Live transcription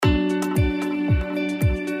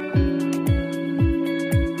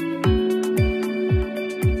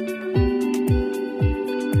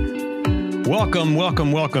Welcome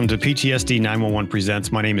to PTSD 911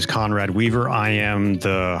 Presents. My name is Conrad Weaver. I am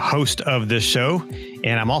the host of this show,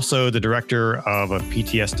 and I'm also the director of a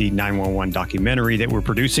PTSD 911 documentary that we're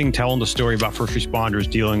producing, telling the story about first responders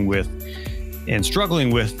dealing with and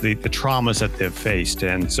struggling with the traumas that they've faced.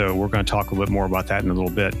 And so we're going to talk a little bit more about that in a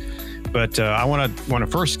little bit. But I want to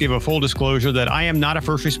first give a full disclosure that I am not a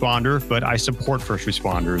first responder, but I support first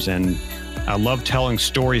responders, and I love telling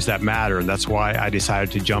stories that matter. And that's why I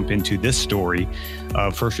decided to jump into this story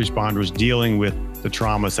of first responders dealing with the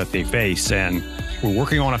traumas that they face. And we're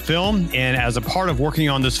working on a film. And as a part of working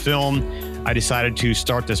on this film, I decided to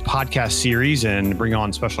start this podcast series and bring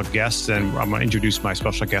on special guests. And I'm going to introduce my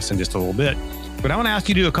special guests in just a little bit. But I want to ask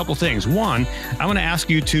you to do a couple things. One, I want to ask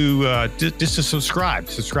you to just to subscribe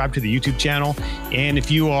to the YouTube channel. And if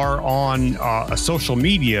you are on a social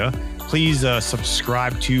media, please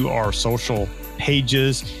subscribe to our social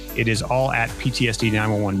pages. It is all at PTSD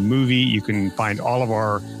 911 Movie. You can find all of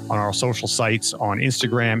on our social sites on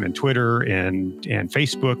Instagram and Twitter and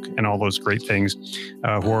Facebook and all those great things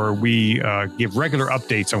where we give regular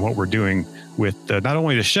updates on what we're doing with not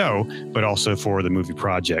only the show, but also for the movie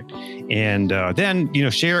project. And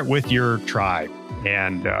then, share it with your tribe.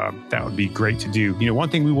 And that would be great to do. One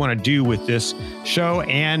thing we want to do with this show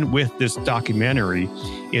and with this documentary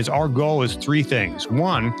is our goal is three things.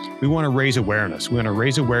 One, we want to raise awareness. We want to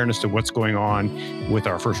raise awareness to what's going on with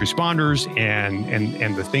our first responders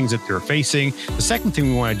and the things that they're facing. The second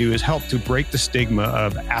thing we want to do is help to break the stigma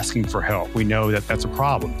of asking for help. We know that that's a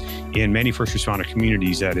problem in many first responder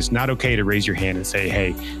communities, that it's not okay to raise your hand and say,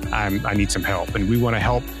 hey, I need some help. And we want to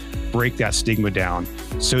help break that stigma down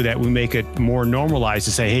so that we make it more normalized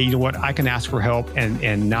to say, hey, you know what, I can ask for help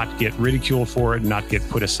and not get ridiculed for it, not get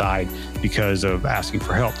put aside because of asking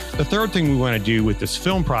for help. The third thing we want to do with this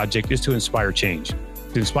film project is to inspire change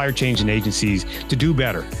in agencies to do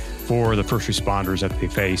better for the first responders that they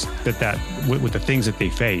face, with the things that they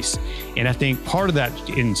face. And I think part of that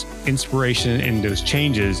inspiration and those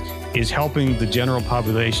changes is helping the general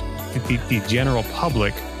population, the general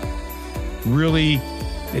public, really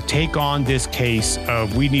take on this case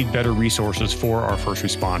of we need better resources for our first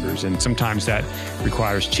responders. And sometimes that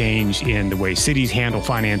requires change in the way cities handle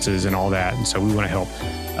finances and all that. And so we want to help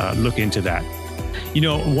look into that.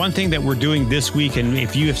 One thing that we're doing this week, and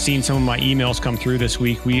if you have seen some of my emails come through this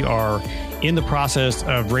week, we are in the process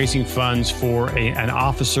of raising funds for an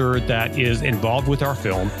officer that is involved with our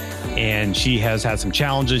film. And she has had some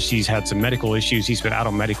challenges. She's had some medical issues. He's been out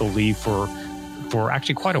on medical leave for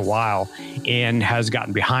actually quite a while and has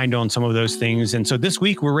gotten behind on some of those things. And so this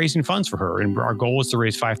week we're raising funds for her, and our goal is to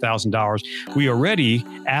raise $5,000. We already,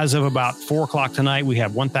 as of about 4:00 tonight, we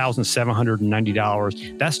have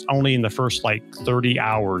 $1,790. That's only in the first 30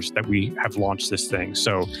 hours that we have launched this thing.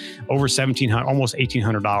 So over $1,700, almost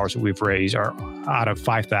 $1,800 that we've raised are out of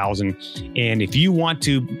 $5,000. And if you want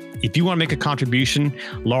to make a contribution,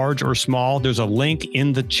 large or small, there's a link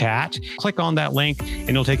in the chat. Click on that link and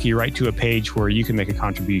it'll take you right to a page where you can make a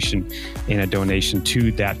contribution and a donation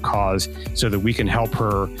to that cause so that we can help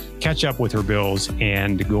her catch up with her bills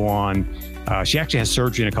and go on. She actually has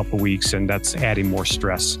surgery in a couple of weeks, and that's adding more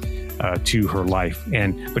stress to her life.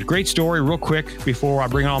 But great story. Real quick, before I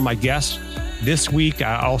bring on my guest, this week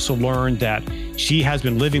I also learned that she has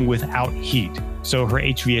been living without heat. So her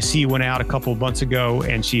HVAC went out a couple of months ago,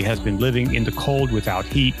 and she has been living in the cold without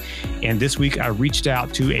heat. And this week I reached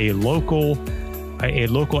out to a local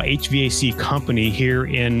HVAC company here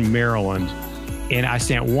in Maryland, and I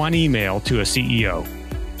sent one email to a CEO,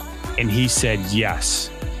 and he said yes.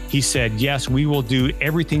 He said, yes, we will do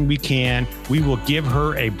everything we can. We will give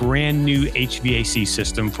her a brand new HVAC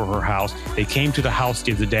system for her house. They came to the house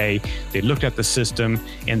the other day. They looked at the system,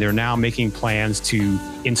 and they're now making plans to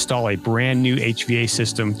install a brand new HVAC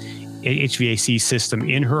system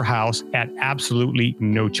in her house at absolutely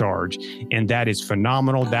no charge. And that is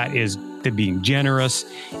phenomenal. That is being generous.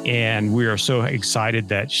 And we are so excited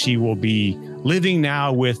that she will be living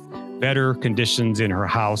now with better conditions in her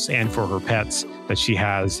house and for her pets that she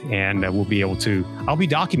has. And I'll be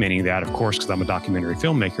documenting that, of course, because I'm a documentary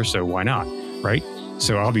filmmaker. So why not, right?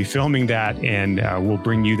 So I'll be filming that, and we'll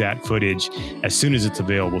bring you that footage as soon as it's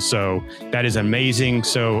available. So that is amazing.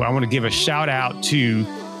 So I want to give a shout out to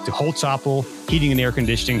Holtzapfel Heating and Air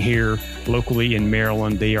Conditioning here locally in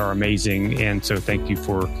Maryland. They are amazing. And so thank you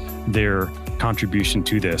for their contribution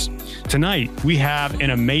to this. Tonight, we have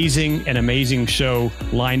an amazing show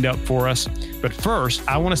lined up for us. But first,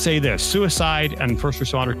 I want to say this: suicide in first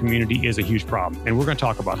responder community is a huge problem, and we're going to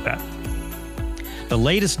talk about that. The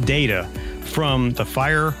latest data from the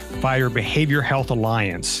Firefighter Behavioral Health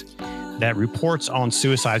Alliance that reports on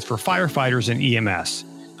suicides for firefighters and EMS.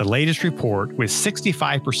 the latest report with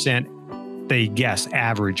 65%, they guess,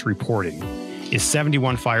 average reporting, is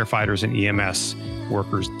 71 firefighters and EMS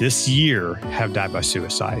workers this year have died by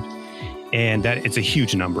suicide. And that it's a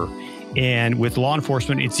huge number. And with law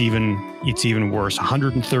enforcement, it's even worse.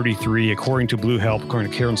 133, according to Blue Help, according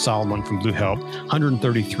to Karen Solomon from Blue Help,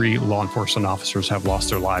 133 law enforcement officers have lost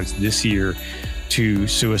their lives this year to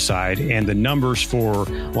suicide. And the numbers for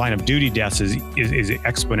line of duty deaths is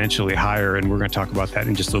exponentially higher. And we're going to talk about that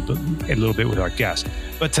in just a little bit with our guest.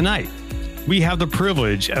 But tonight, we have the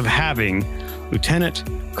privilege of having Lieutenant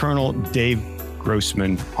Colonel Dave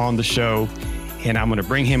Grossman on the show. And I'm going to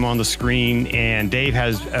bring him on the screen. And Dave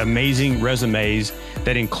has amazing resumes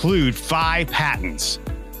that include 5 patents.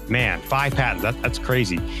 Man, 5 patents. That's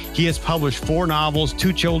crazy. He has published 4 novels,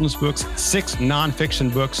 2 children's books, 6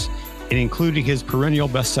 nonfiction books, and including his perennial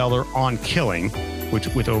bestseller On Killing, which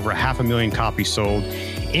with over 500,000 copies sold.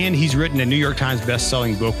 And he's written a New York Times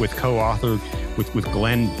bestselling book with co-author with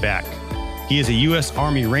Glenn Beck. He is a U.S.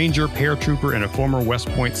 Army Ranger, paratrooper, and a former West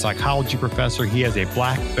Point psychology professor. He has a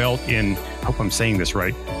black belt in, I hope I'm saying this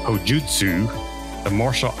right, Hojutsu, the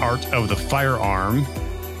martial art of the firearm,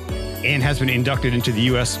 and has been inducted into the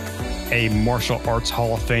USA Martial Arts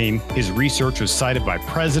Hall of Fame. His research was cited by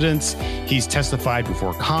presidents. He's testified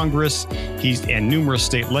before Congress. He's in numerous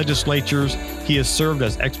state legislatures. He has served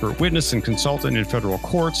as expert witness and consultant in federal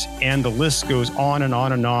courts, and the list goes on and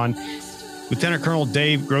on and on. Lieutenant Colonel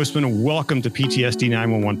Dave Grossman, welcome to PTSD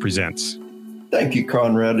 911 Presents. Thank you,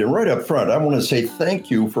 Conrad. And right up front, I want to say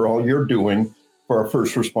thank you for all you're doing for our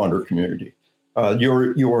first responder community.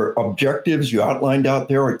 Your objectives you outlined out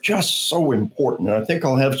there are just so important. And I think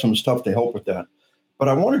I'll have some stuff to help with that. But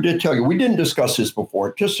I wanted to tell you, we didn't discuss this before.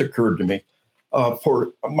 It just occurred to me.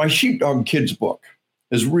 For my Sheepdog Kids book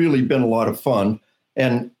has really been a lot of fun.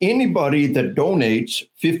 And anybody that donates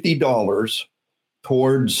 $50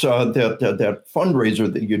 towards that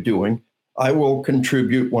fundraiser that you're doing, I will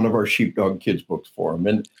contribute one of our Sheepdog Kids books for them.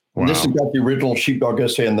 And wow. This has got the original Sheepdog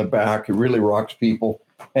essay in the back. It really rocks people.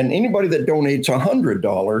 And anybody that donates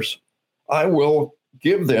 $100, I will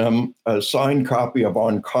give them a signed copy of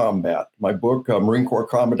On Combat, my book, Marine Corps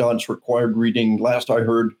Commandant's Required Reading. Last I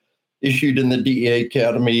heard, issued in the DEA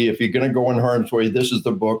Academy. If you're going to go in harm's way, this is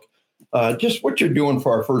the book. Just what you're doing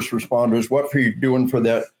for our first responders, what you're doing for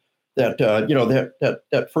that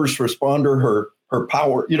first responder, her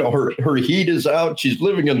power, her heat is out. She's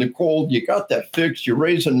living in the cold. You got that fixed. You're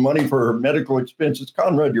raising money for her medical expenses.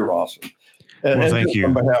 Conrad, you're awesome. And thank you.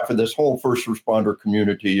 On behalf of this whole first responder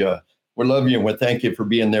community, we love you and we thank you for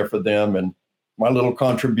being there for them. And my little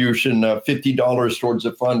contribution, $50 towards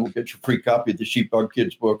the fund will get you a free copy of the Sheepdog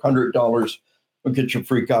Kids book. $100 will get you a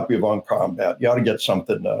free copy of On Combat. You ought to get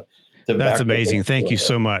something. That's amazing. Thank you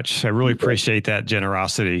so much. I really appreciate that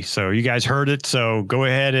generosity. So you guys heard it. So go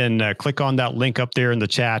ahead and click on that link up there in the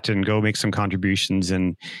chat and go make some contributions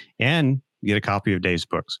and get a copy of Dave's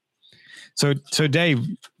books. So Dave,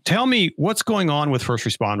 tell me what's going on with first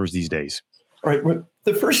responders these days. All right. Well,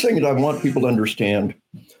 the first thing that I want people to understand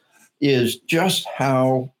is just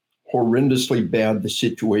how horrendously bad the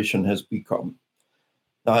situation has become.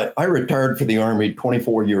 I retired from the Army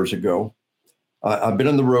 24 years ago. I've been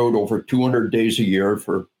on the road over 200 days a year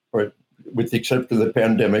with the exception of the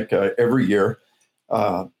pandemic, every year.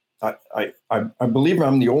 I believe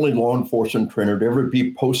I'm the only law enforcement trainer to ever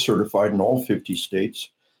be post-certified in all 50 states.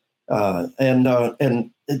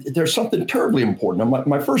 And there's something terribly important. Now,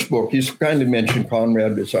 my first book, you kindly mentioned,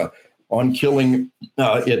 Conrad, is On Killing.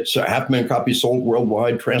 It's 500,000 copies sold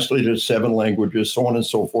worldwide, translated to 7 languages, so on and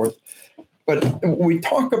so forth. But we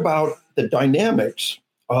talk about the dynamics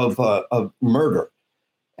of murder,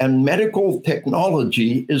 and medical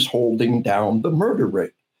technology is holding down the murder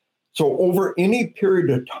rate. So over any period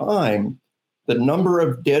of time, the number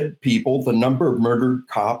of dead people, the number of murdered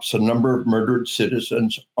cops, the number of murdered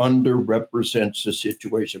citizens underrepresents the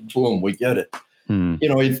situation. Boom, we get it.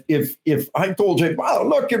 If I told you, wow,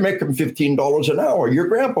 look, you're making $15 an hour. Your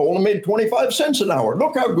grandpa only made 25 cents an hour.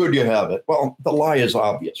 Look how good you have it. Well, the lie is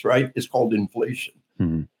obvious, right? It's called inflation.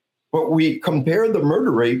 But we compare the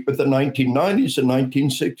murder rate with the 1990s and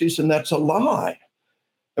 1960s, and that's a lie.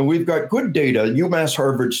 And we've got good data. UMass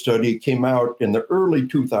Harvard study came out in the early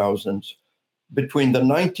 2000s. Between the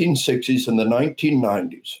 1960s and the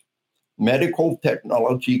 1990s, medical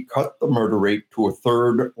technology cut the murder rate to a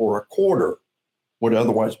third or a quarter would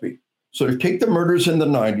otherwise be. So to take the murders in the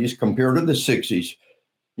 90s compared to the 60s,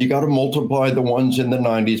 you got to multiply the ones in the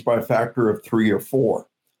 90s by a factor of 3 or 4.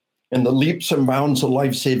 And the leaps and bounds of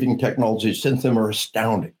life-saving technology since then are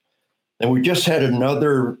astounding. And we just had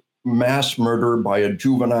another mass murder by a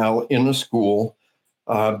juvenile in a school.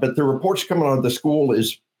 But the reports coming out of the school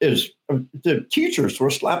is is the teachers were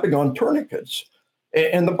slapping on tourniquets,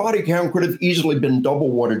 and the body count could have easily been double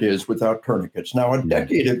what it is without tourniquets. Now, a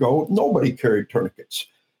decade ago, nobody carried tourniquets.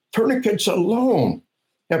 Tourniquets alone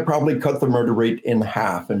have probably cut the murder rate in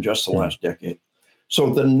half in just the last decade. So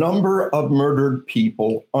the number of murdered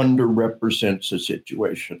people underrepresents the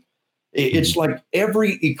situation. It's like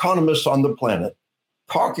every economist on the planet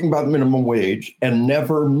talking about minimum wage and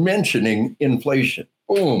never mentioning inflation.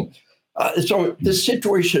 Boom. So the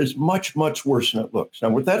situation is much, much worse than it looks. Now,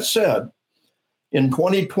 with that said, in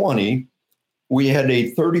 2020, we had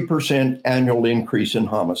a 30% annual increase in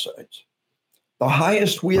homicides. The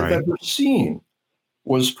highest we have ever seen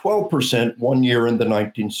was 12% 1 year in the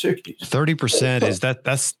 1960s. 30% is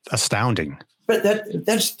that's astounding. But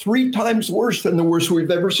that's 3 times worse than the worst we've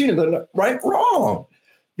ever seen. Right? Wrong.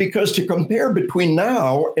 Because to compare between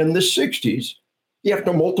now and the 60s, you have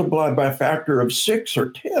to multiply by a factor of 6 or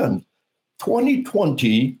 10.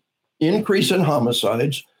 2020 increase in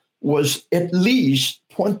homicides was at least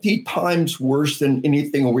 20 times worse than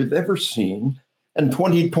anything we've ever seen. And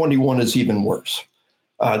 2021 is even worse.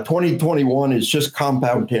 2021 is just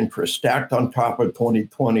compound interest stacked on top of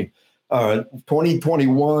 2020.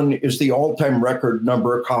 2021 is the all-time record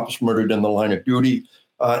number of cops murdered in the line of duty.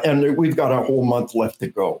 And we've got a whole month left to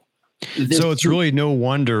go. So it's really no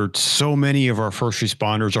wonder so many of our first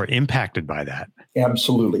responders are impacted by that.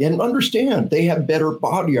 Absolutely. And understand, they have better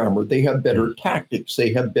body armor. They have better tactics.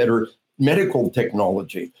 They have better medical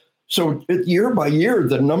technology. So year by year,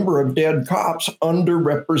 the number of dead cops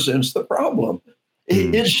underrepresents the problem.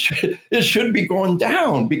 It should be going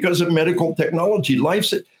down because of medical technology.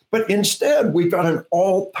 But instead, we got an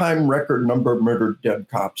all-time record number of murdered dead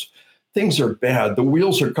cops. Things are bad. The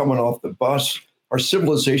wheels are coming off the bus. Our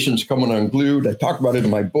civilization's coming unglued. I talk about it in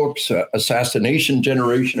my books, Assassination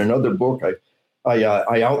Generation, another book I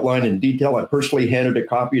outline in detail. I personally handed a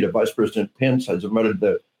copy to Vice President Pence as I met at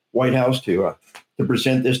the White House to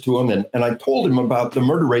present this to him. And I told him about the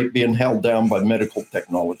murder rate being held down by medical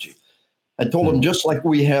technology. I told him just like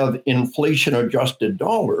we have inflation-adjusted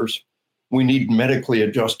dollars, we need medically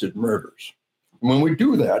adjusted murders. And when we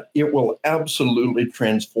do that, it will absolutely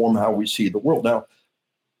transform how we see the world. Now,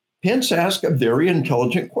 Pence asked a very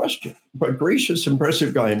intelligent question, but gracious,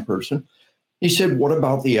 impressive guy in person. He said, what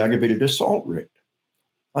about the aggravated assault rate?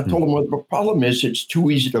 I told him, well, the problem is it's too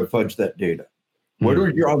easy to fudge that data. Where do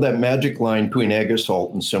we draw that magic line between ag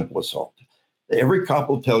assault and simple assault? Every cop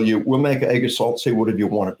will tell you, we'll make ag assault say whatever you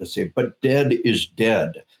want it to say, but dead is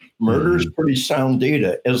dead. Murder is pretty sound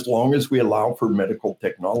data as long as we allow for medical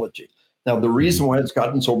technology. Now, the reason why it's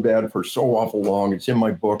gotten so bad for so awful long, it's in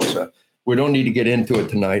my books. We don't need to get into it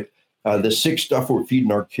tonight. The sick stuff we're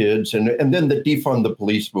feeding our kids, and then the defund the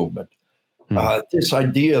police movement. This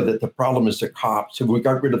idea that the problem is the cops. If we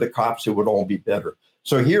got rid of the cops, it would all be better.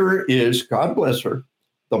 So here is, God bless her,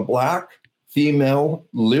 the Black female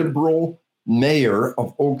liberal mayor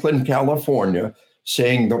of Oakland, California,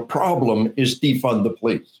 saying the problem is defund the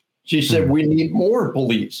police. She said, we need more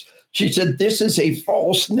police. She said, this is a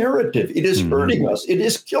false narrative. It is hurting us. It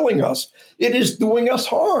is killing us. It is doing us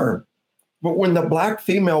harm. But when the Black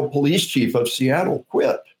female police chief of Seattle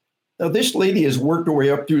quit, now this lady has worked her way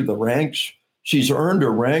up through the ranks. She's earned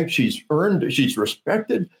her rank. She's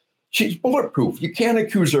respected. She's bulletproof. You can't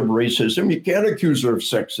accuse her of racism. You can't accuse her of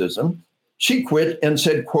sexism. She quit and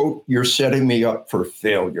said, quote, you're setting me up for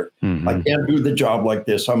failure. I can't do the job like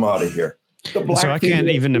this. I'm out of here. So I can't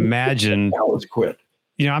even imagine. Quit.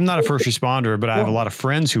 You know, I'm not a first responder, but I have a lot of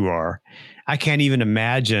friends who are. I can't even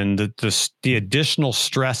imagine the additional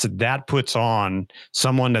stress that puts on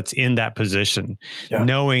someone that's in that position,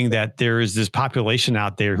 knowing that there is this population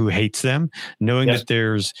out there who hates them, knowing that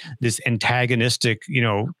there's this antagonistic,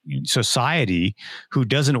 society who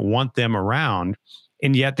doesn't want them around.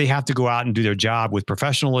 And yet they have to go out and do their job with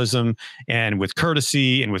professionalism and with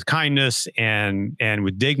courtesy and with kindness and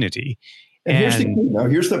with dignity. And here's the key. Now,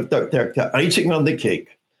 here's the icing on the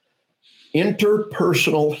cake.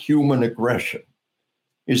 Interpersonal human aggression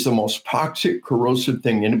is the most toxic, corrosive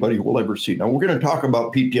thing anybody will ever see. Now, we're going to talk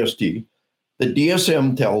about PTSD. The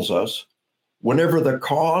DSM tells us whenever the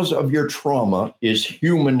cause of your trauma is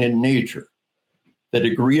human in nature, the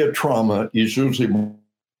degree of trauma is usually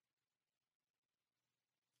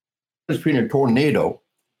between a tornado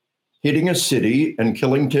hitting a city and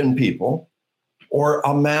killing 10 people or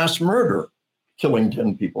a mass murder killing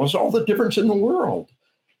 10 people. It's all the difference in the world.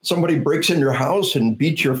 Somebody breaks in your house and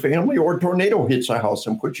beats your family, or a tornado hits a house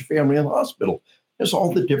and puts your family in the hospital. It's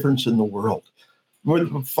all the difference in the world.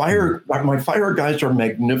 My fire guys are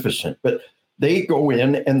magnificent, but they go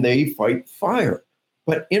in and they fight fire.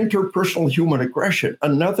 But interpersonal human aggression,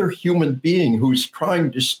 another human being who's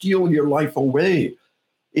trying to steal your life away,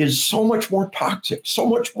 is so much more toxic, so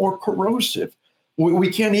much more corrosive.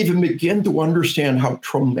 We can't even begin to understand how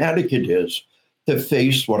traumatic it is to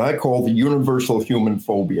face what I call the universal human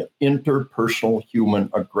phobia, interpersonal human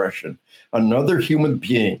aggression. Another human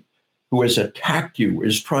being who has attacked you,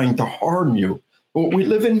 is trying to harm you. We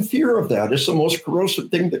live in fear of that. It's the most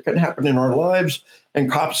corrosive thing that can happen in our lives,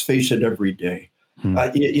 and cops face it every day.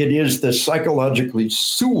 It is the psychologically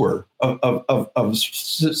sewer of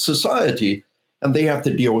society, and they have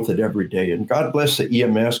to deal with it every day. And God bless the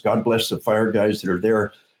EMS, God bless the fire guys that are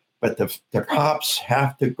there, but the cops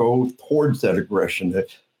have to go towards that aggression.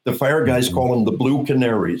 The fire guys call them the blue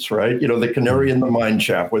canaries, right? You know, the canary in the mine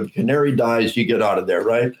shaft. Where the canary dies, you get out of there,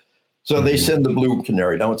 right? So they send the blue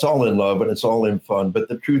canary. Now, it's all in love and it's all in fun, but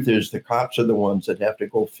the truth is the cops are the ones that have to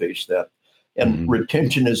go face that. And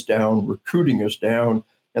retention is down, recruiting is down,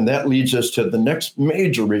 and that leads us to the next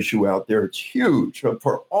major issue out there. It's huge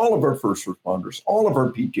for all of our first responders, all of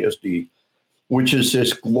our PTSD, which is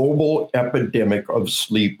this global epidemic of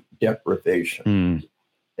sleep deprivation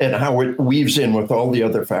and how it weaves in with all the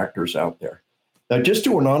other factors out there. Now, just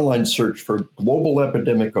do an online search for global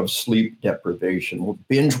epidemic of sleep deprivation,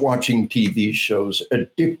 binge watching TV shows,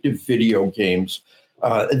 addictive video games,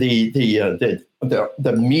 the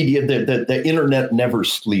media, the internet never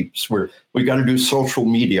sleeps. We got to do social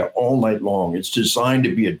media all night long. It's designed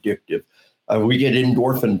to be addictive. We get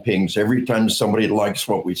endorphin pings every time somebody likes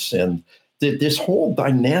what we send. This whole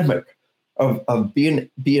dynamic of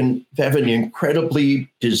having incredibly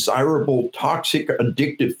desirable, toxic,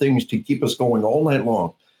 addictive things to keep us going all night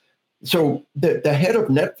long. So the head of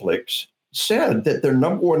Netflix said that their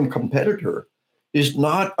number one competitor is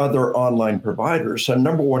not other online providers. Their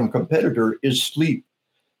number one competitor is sleep.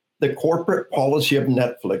 The corporate policy of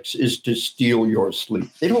Netflix is to steal your sleep.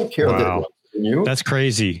 They don't care that you. That's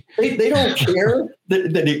crazy. They don't care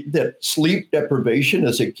that sleep deprivation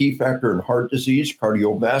is a key factor in heart disease,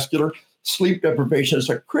 cardiovascular. Sleep deprivation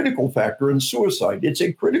is a critical factor in suicide. It's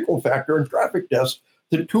a critical factor in traffic deaths,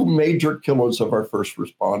 the two major killers of our first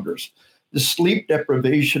responders. The sleep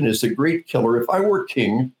deprivation is a great killer. If I were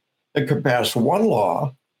king and could pass one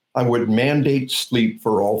law, I would mandate sleep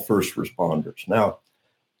for all first responders. Now,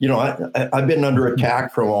 you know, I've been under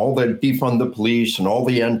attack from all the defund the police and all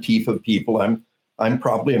the Antifa people. I'm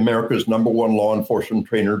probably America's number one law enforcement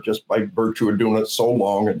trainer just by virtue of doing it so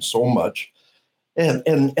long and so much.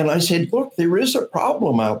 And I said, look, there is a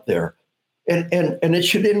problem out there, and it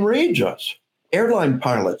should enrage us. Airline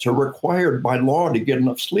pilots are required by law to get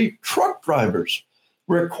enough sleep. Truck drivers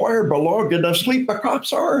required by law to get enough sleep, but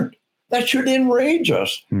cops aren't. That should enrage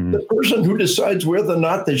us. The person who decides whether or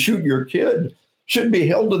not to shoot your kid should be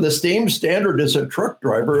held to the same standard as a truck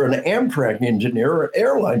driver, an Amtrak engineer, or an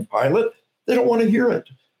airline pilot. They don't want to hear it.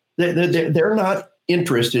 They're not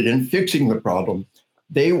interested in fixing the problem.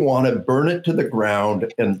 They want to burn it to the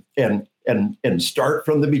ground and start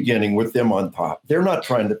from the beginning with them on top. They're not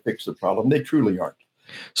trying to fix the problem. They truly aren't.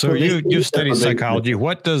 So you study psychology.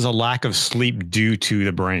 What does a lack of sleep do to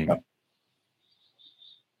the brain?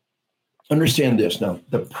 Understand this now.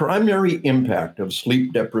 The primary impact of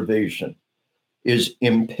sleep deprivation is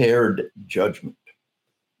impaired judgment.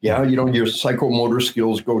 Yeah, you know, your psychomotor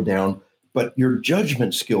skills go down, but your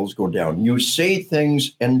judgment skills go down. You say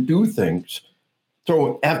things and do things.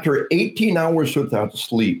 So after 18 hours without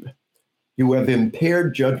sleep, you have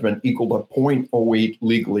impaired judgment equal to 0.08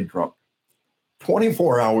 legally drunk.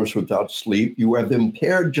 24 hours without sleep, you have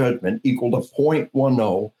impaired judgment equal to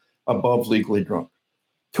 0.10 above legally drunk.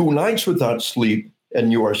 2 nights without sleep,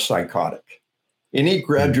 and you are psychotic. Any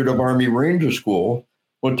graduate of Army Ranger School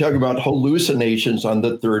will talk about hallucinations on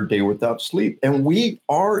the 3rd day without sleep. And we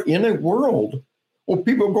are in a world where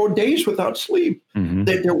people go days without sleep.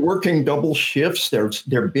 They're working double shifts.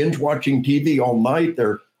 They're binge watching TV all night.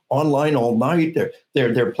 They're online all night.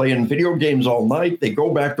 They're playing video games all night. They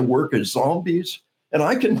go back to work as zombies. And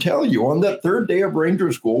I can tell you, on that 3rd day of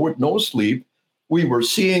Ranger School with no sleep, we were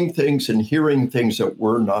seeing things and hearing things that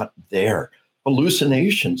were not there,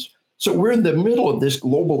 hallucinations. So we're in the middle of this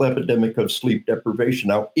global epidemic of sleep deprivation.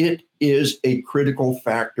 Now, it is a critical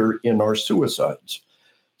factor in our suicides.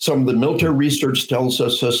 Some of the military research tells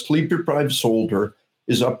us a sleep-deprived soldier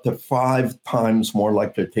is up to 5 times more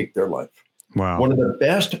likely to take their life. Wow. One of the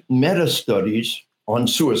best meta-studies on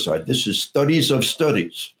suicide, this is studies of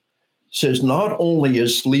studies, says not only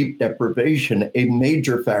is sleep deprivation a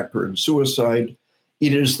major factor in suicide,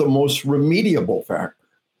 it is the most remediable factor.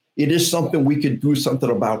 It is something we could do something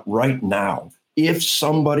about right now. If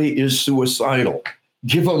somebody is suicidal,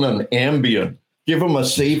 give them an Ambien, Give them a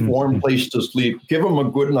safe, warm place to sleep. Give them a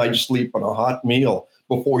good night's sleep and a hot meal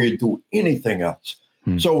before you do anything else.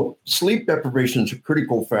 So sleep deprivation is a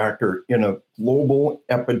critical factor in a global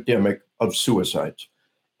epidemic of suicides.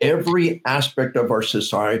 Every aspect of our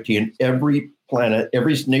society and every planet,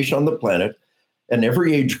 every nation on the planet, and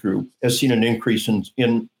every age group has seen an increase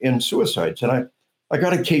in suicides. And I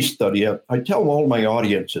got a case study. I tell all my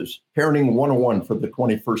audiences, parenting 101 for the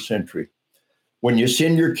 21st century. When you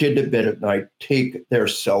send your kid to bed at night, take their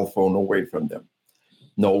cell phone away from them.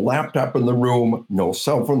 No laptop in the room, no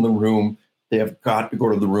cell phone in the room. They have got to go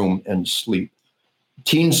to the room and sleep.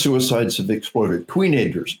 Teen suicides have exploded.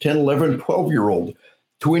 Teenagers, 10, 11, 12-year-old.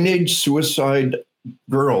 Teenage suicides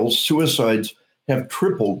have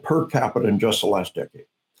tripled per capita in just the last decade.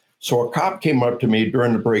 So a cop came up to me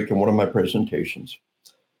during the break in one of my presentations,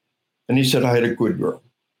 and he said, I had a good girl.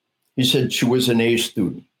 He said, she was an A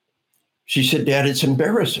student. She said, Dad, it's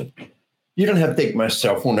embarrassing. You don't have to take my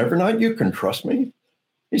cell phone every night. You can trust me.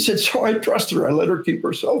 He said, so I trust her. I let her keep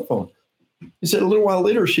her cell phone. He said, a little while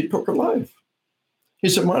later, she took her life. He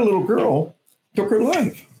said, my little girl took her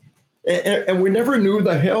life. And we never knew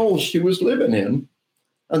the hell she was living in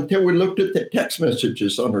until we looked at the text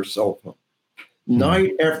messages on her cell phone.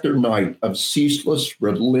 Night after night of ceaseless,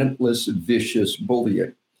 relentless, vicious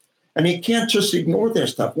bullying. And he can't just ignore that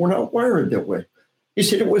stuff. We're not wired that way. He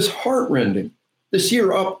said it was heartrending to see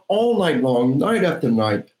her up all night long, night after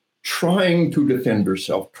night, trying to defend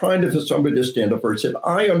herself, trying to for somebody to stand up for her. He said,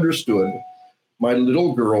 I understood my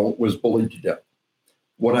little girl was bullied to death.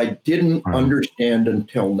 What I didn't understand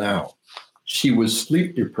until now, she was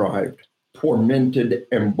sleep deprived, tormented,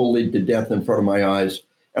 and bullied to death in front of my eyes,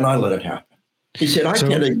 and I let it happen. He said, I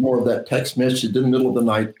can't ignore that text message in the middle of the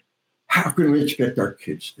night. How can we expect our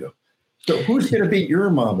kids to? So who's going to be your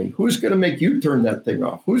mommy? Who's going to make you turn that thing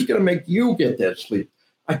off? Who's going to make you get that sleep?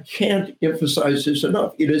 I can't emphasize this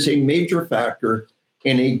enough. It is a major factor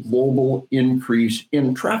in a global increase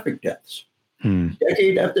in traffic deaths.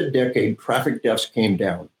 Decade after decade, traffic deaths came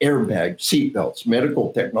down. Airbags, seatbelts,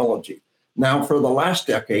 medical technology. Now, for the last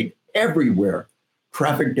decade, everywhere,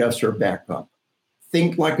 traffic deaths are back up.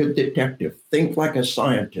 Think like a detective. Think like a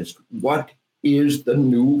scientist. What is the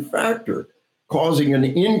new factor causing an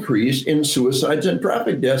increase in suicides and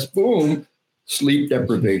traffic deaths? Boom, sleep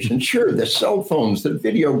deprivation. Sure, the cell phones, the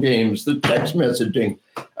video games, the text messaging,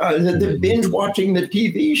 the binge watching the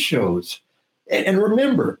TV shows. And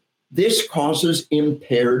remember, this causes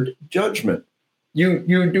impaired judgment.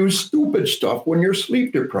 You do stupid stuff when you're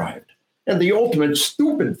sleep deprived. And the ultimate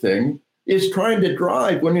stupid thing is trying to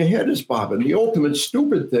drive when your head is bobbing. The ultimate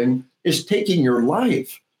stupid thing is taking your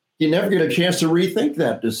life. You never get a chance to rethink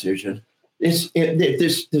that decision. This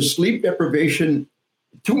sleep deprivation,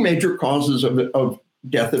 two major causes of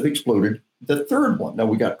death have exploded. The third one, now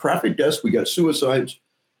we got traffic deaths, we got suicides,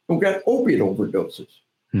 and we got opiate overdoses.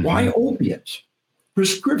 Why opiates?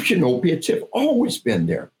 Prescription opiates have always been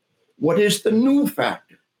there. What is the new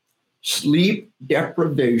factor? Sleep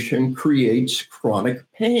deprivation creates chronic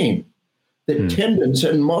pain. The tendons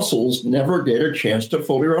and muscles never get a chance to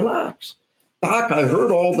fully relax. Doc, I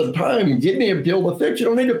heard all the time, give me a pill to fix. You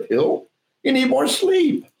don't need a pill. You need more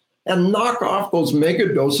sleep. And knock off those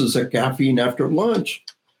mega doses of caffeine after lunch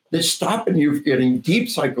that's stopping you from getting deep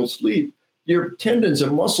cycle sleep. Your tendons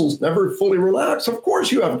and muscles never fully relax. Of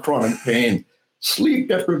course you have chronic pain. Sleep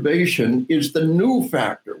deprivation is the new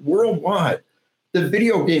factor worldwide. The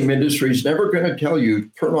video game industry is never going to tell you,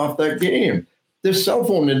 turn off that game. The cell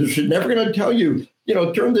phone industry is never going to tell you,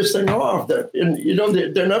 turn this thing off. They're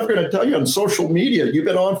never going to tell you on social media, you've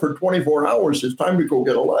been on for 24 hours. It's time to go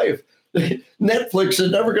get a life. Netflix is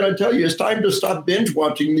never going to tell you it's time to stop binge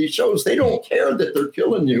watching these shows. They don't care that they're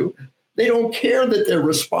killing you. They don't care that they're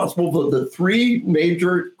responsible for the three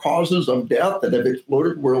major causes of death that have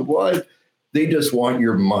exploded worldwide. They just want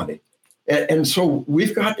your money. And so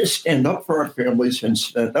we've got to stand up for our families and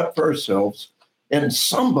stand up for ourselves. And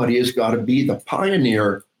somebody has got to be the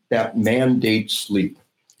pioneer that mandates sleep.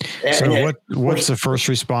 So what's the first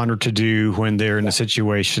responder to do when they're in a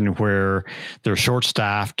situation where they're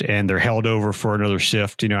short-staffed and they're held over for another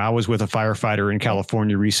shift? I was with a firefighter in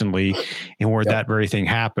California recently, and where that very thing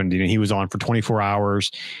happened, he was on for 24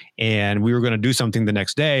 hours and we were going to do something the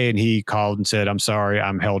next day. And he called and said, I'm sorry,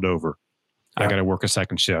 I'm held over. I got to work a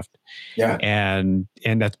second shift. And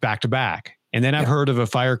that's back to back. And then I've heard of a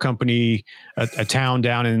fire company, a town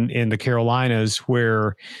down in the Carolinas,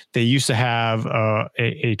 where they used to have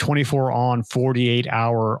a 24 on, 48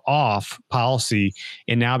 hour off policy.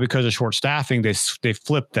 And now because of short staffing, they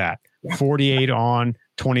flipped that 48 on,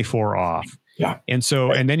 24 off. Yeah. And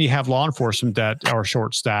so, and then you have law enforcement that are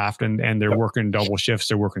short staffed and they're working double shifts,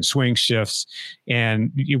 they're working swing shifts.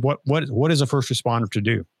 And what is a first responder to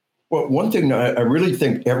do? Well, one thing I really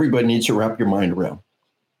think everybody needs to wrap your mind around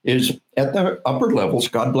is at the upper levels,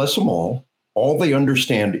 God bless them all they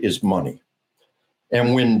understand is money.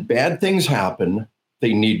 And when bad things happen,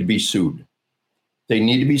 they need to be sued. They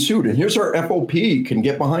need to be sued. And here's our FOP can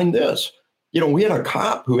get behind this. We had a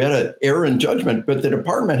cop who had an error in judgment, but the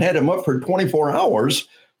department had him up for 24 hours.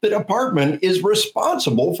 The department is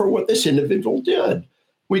responsible for what this individual did.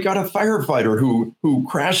 We got a firefighter who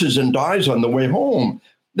crashes and dies on the way home.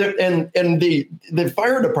 And the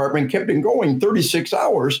fire department kept him going 36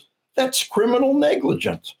 hours. That's criminal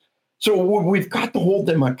negligence. So we've got to hold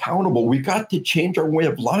them accountable. We've got to change our way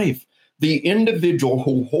of life. The individual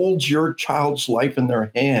who holds your child's life in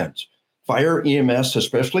their hands, fire, EMS,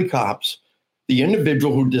 especially cops, the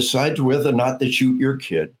individual who decides whether or not to shoot your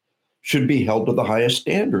kid should be held to the highest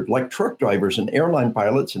standard, like truck drivers and airline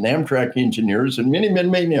pilots and Amtrak engineers and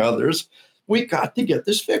many others. We got to get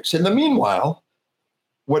this fixed. In the meanwhile,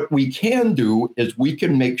 what we can do is we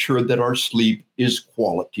can make sure that our sleep is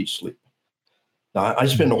quality sleep. Now, I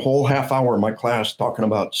spend a whole half hour in my class talking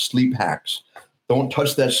about sleep hacks. Don't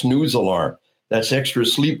touch that snooze alarm. That's extra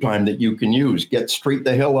sleep time that you can use. Get straight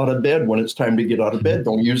the hell out of bed when it's time to get out of bed.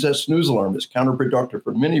 Don't use that snooze alarm. It's counterproductive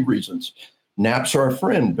for many reasons. Naps are a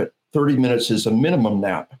friend, but 30 minutes is a minimum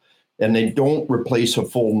nap, and they don't replace a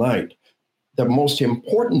full night. The most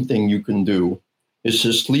important thing you can do is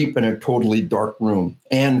to sleep in a totally dark room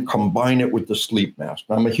and combine it with the sleep mask.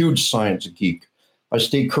 I'm a huge science geek. I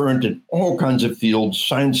stay current in all kinds of fields.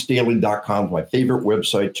 ScienceDaily.com is my favorite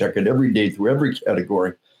website. Check it every day through every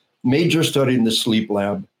category. Major study in the sleep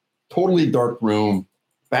lab, totally dark room,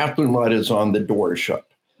 bathroom light is on, the door is shut.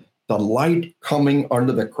 The light coming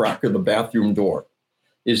under the crack of the bathroom door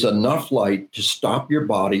is enough light to stop your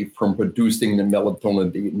body from producing the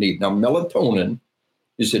melatonin that you need. Now, melatonin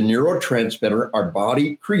is a neurotransmitter our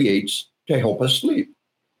body creates to help us sleep,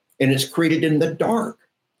 and it's created in the dark.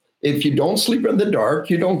 If you don't sleep in the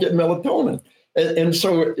dark, you don't get melatonin. And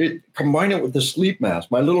so combine it with the sleep mask.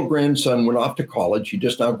 My little grandson went off to college. He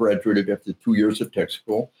just now graduated after 2 years of tech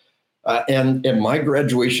school. And my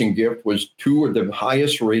graduation gift was 2 of the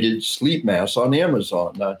highest rated sleep masks on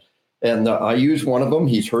Amazon. And I use one of them.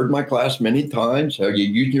 He's heard my class many times. Are you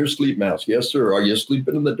using your sleep mask? Yes, sir. Are you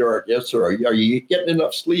sleeping in the dark? Yes, sir. Are you getting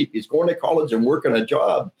enough sleep? He's going to college and working a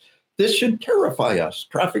job. This should terrify us.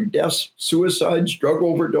 Traffic deaths, suicides, drug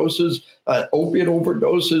overdoses, opiate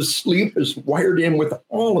overdoses, sleep is wired in with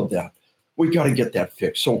all of that. We got to get that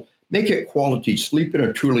fixed. So make it quality. Sleep in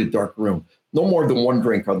a truly dark room. No more than 1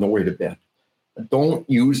 drink on the way to bed. Don't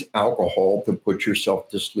use alcohol to put yourself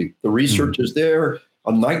to sleep. The research is there.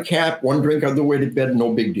 A nightcap, 1 drink on the way to bed,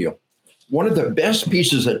 no big deal. One of the best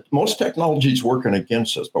pieces that most technology is working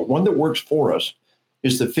against us, but one that works for us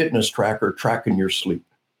is the fitness tracker tracking your sleep.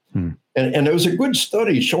 And there was a good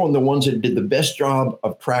study showing the ones that did the best job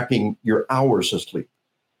of tracking your hours of sleep.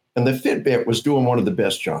 And the Fitbit was doing one of the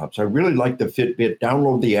best jobs. I really like the Fitbit.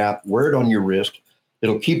 Download the app, wear it on your wrist.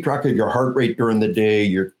 It'll keep track of your heart rate during the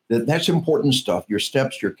day. That's important stuff, your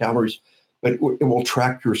steps, your calories, but it will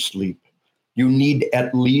track your sleep. You need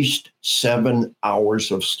at least 7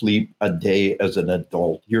 hours of sleep a day as an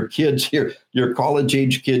adult. Your kids here, your college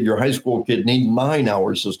age kid, your high school kid need 9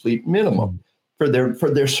 hours of sleep minimum for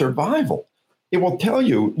their survival. It will tell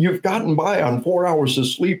you you've gotten by on 4 hours of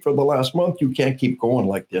sleep for the last month. You can't keep going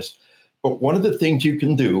like this. But one of the things you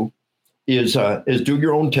can do is do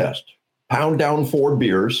your own test. Pound down 4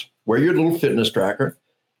 beers, wear your little fitness tracker,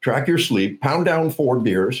 track your sleep, pound down 4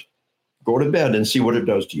 beers, go to bed and see what it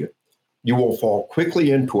does to you. You will fall quickly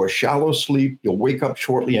into a shallow sleep. You'll wake up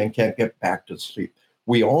shortly and can't get back to sleep.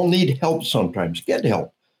 We all need help sometimes. Get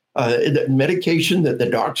help. Medication that the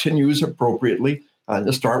docs can use appropriately.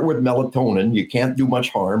 To start with melatonin, you can't do much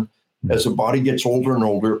harm. As the body gets older and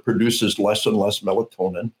older, it produces less and less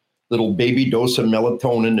melatonin. Little baby dose of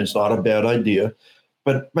melatonin is not a bad idea.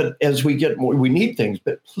 But as we get more, we need things.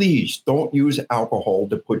 But please don't use alcohol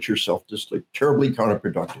to put yourself to sleep. Terribly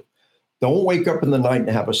counterproductive. Don't wake up in the night and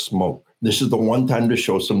have a smoke. This is the one time to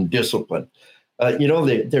show some discipline.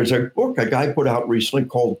 There's a book a guy put out recently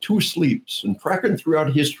called 2 Sleeps, and tracking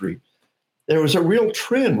throughout history, there was a real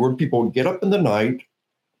trend where people would get up in the night,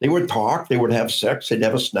 they would talk, they would have sex, they'd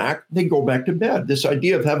have a snack, they'd go back to bed. This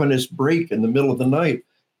idea of having this break in the middle of the night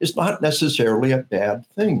is not necessarily a bad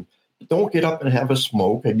thing. Don't get up and have a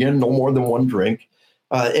smoke. Again, no more than 1 drink,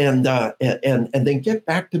 and then get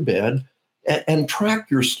back to bed and track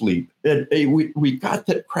your sleep. We got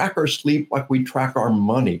to track our sleep like we track our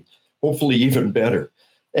money. Hopefully even better.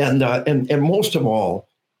 And most of all,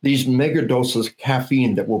 these mega doses of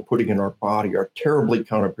caffeine that we're putting in our body are terribly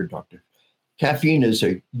counterproductive. Caffeine is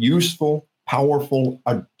a useful, powerful,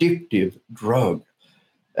 addictive drug.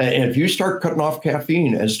 And if you start cutting off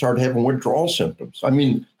caffeine and start having withdrawal symptoms, I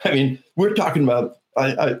mean, we're talking about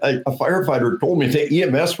a firefighter told me the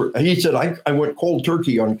EMS, he said, I went cold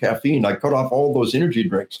turkey on caffeine. I cut off all those energy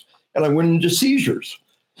drinks and I went into seizures.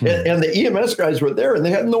 And the EMS guys were there and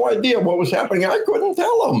they had no idea what was happening. I couldn't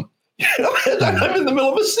tell them. I'm in the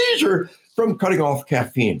middle of a seizure from cutting off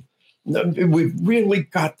caffeine. We've really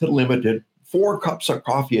got to limit it. 4 cups of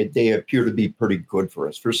coffee a day appear to be pretty good for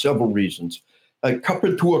us for several reasons. A cup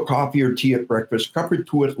or 2 of coffee or tea at breakfast, cup or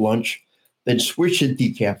 2 at lunch, then switch to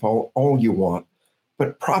decaf all you want.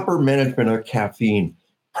 But proper management of caffeine,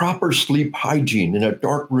 proper sleep hygiene in a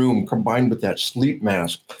dark room combined with that sleep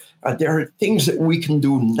mask. There are things that we can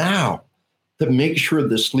do now to make sure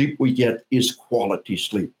the sleep we get is quality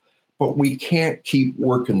sleep. But we can't keep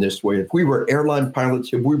working this way. If we were airline pilots,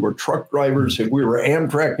 if we were truck drivers, if we were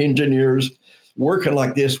Amtrak engineers working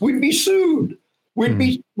like this, we'd be sued. We'd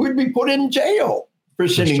be put in jail for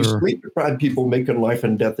sending sleep-deprived people making life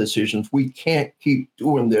and death decisions. We can't keep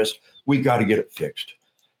doing this. We got to get it fixed.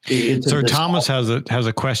 So Thomas has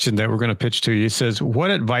a question that we're going to pitch to you. It says, what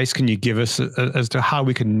advice can you give us as to how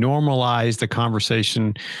we can normalize the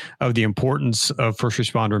conversation of the importance of first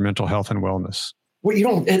responder mental health and wellness? Well,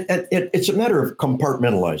 it's a matter of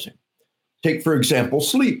compartmentalizing. Take, for example,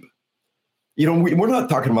 sleep. We're not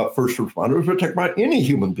talking about first responders. We're talking about any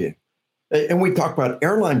human being. And we talk about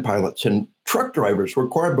airline pilots and truck drivers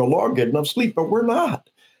required by law get enough sleep, but we're not.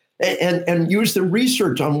 And use the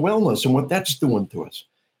research on wellness and what that's doing to us.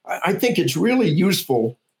 I think it's really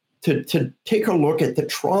useful to take a look at the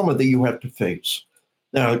trauma that you have to face.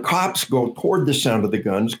 Now, cops go toward the sound of the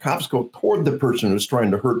guns. Cops go toward the person who's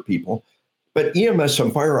trying to hurt people. But EMS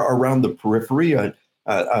and fire are around the periphery.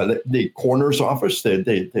 The coroner's office,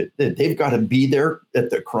 they've got to be there at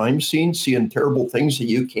the crime scene, seeing terrible things that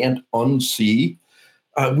you can't unsee.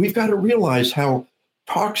 We've got to realize how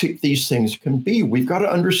toxic these things can be. We've got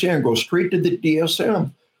to understand, go straight to the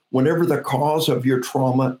DSM, whenever the cause of your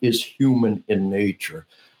trauma is human in nature.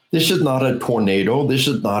 This is not a tornado. This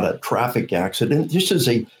is not a traffic accident. This is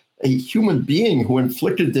a human being who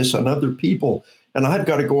inflicted this on other people. And I've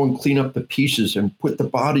got to go and clean up the pieces and put the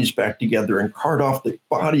bodies back together and cart off the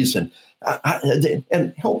bodies and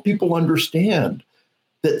help people understand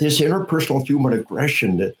that this interpersonal human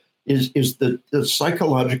aggression that is the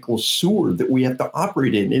psychological sewer that we have to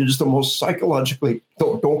operate in. It is the most psychologically,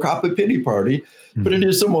 don't cop a pity party, but it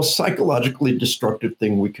is the most psychologically destructive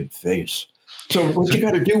thing we could face. So what you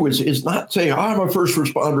got to do is not say, I'm a first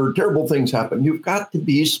responder, terrible things happen. You've got to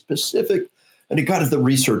be specific and you got to have the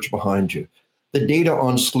research behind you. The data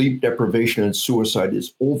on sleep deprivation and suicide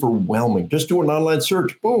is overwhelming. Just do an online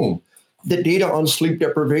search, boom. The data on sleep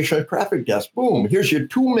deprivation and traffic deaths, boom. Here's your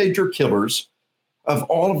 2 major killers of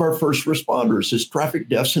all of our first responders is traffic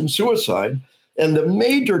deaths and suicide. And the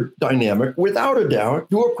major dynamic, without a doubt,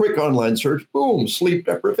 do a quick online search, boom, sleep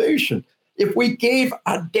deprivation. If we gave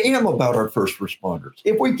a damn about our first responders,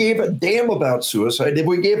 if we gave a damn about suicide, if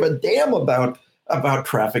we gave a damn about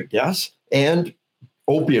traffic deaths and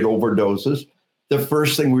opiate overdoses, the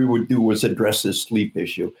first thing we would do was address this sleep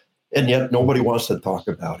issue. And yet nobody wants to talk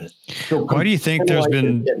about it. So why do you think there's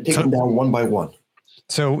been taken down one by one?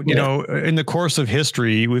 So, in the course of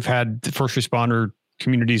history, we've had first responder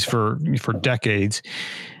communities for decades.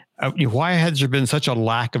 Why has there been such a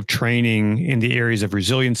lack of training in the areas of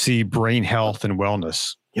resiliency, brain health, and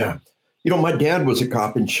wellness? Yeah. My dad was a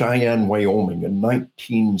cop in Cheyenne, Wyoming in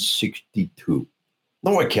 1962.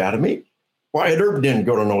 No academy. Wyatt Earp didn't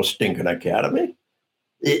go to no stinking academy.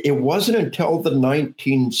 It wasn't until the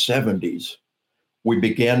 1970s we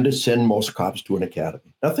began to send most cops to an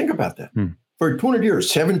academy. Now think about that. For 200 years,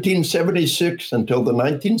 1776 until the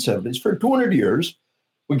 1970s, for 200 years,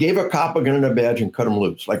 we gave a cop a gun and a badge and cut him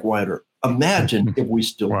loose like Wyatt Earp. Imagine if we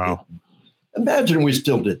still did. Imagine we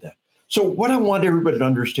still did that. So what I want everybody to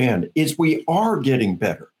understand is we are getting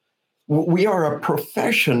better. We are a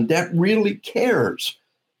profession that really cares.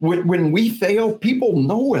 When we fail, people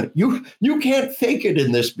know it. You can't fake it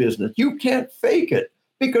in this business. You can't fake it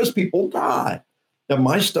because people die. Now,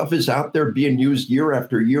 my stuff is out there being used year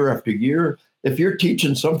after year after year. If you're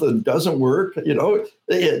teaching something that doesn't work,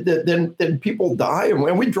 then people die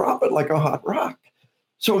and we drop it like a hot rock.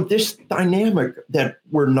 So this dynamic that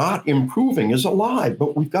we're not improving is alive,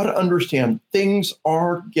 but we've got to understand things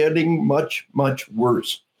are getting much, much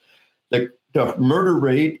worse. The murder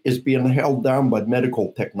rate is being held down by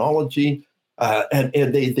medical technology, and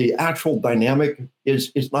the actual dynamic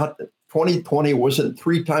is not 2020 wasn't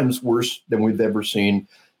 3 times worse than we've ever seen.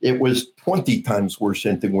 It was 20 times worse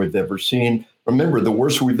than we've ever seen. Remember, the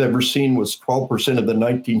worst we've ever seen was 12% of the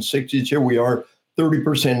 1960s. Here we are,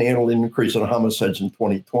 30% annual increase in homicides in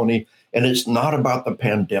 2020. And it's not about the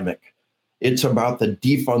pandemic. It's about the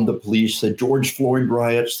defund the police, the George Floyd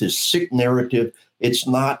riots, this sick narrative. It's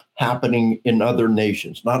not happening in other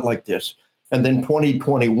nations, not like this. And then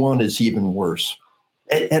 2021 is even worse.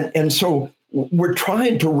 And so we're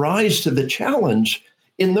trying to rise to the challenge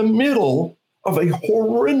in the middle of a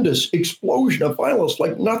horrendous explosion of violence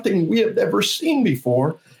like nothing we have ever seen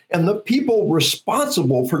before. And the people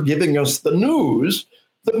responsible for giving us the news,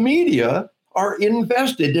 the media, are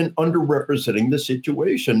invested in underrepresenting the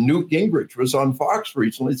situation. Newt Gingrich was on Fox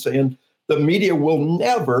recently saying the media will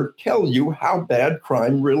never tell you how bad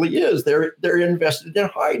crime really is. They're invested in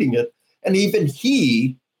hiding it. And even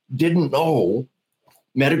he didn't know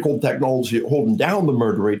medical technology holding down the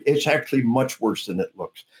murder rate. It's actually much worse than it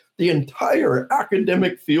looks. The entire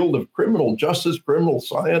academic field of criminal justice, criminal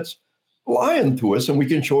science, lying to us, and we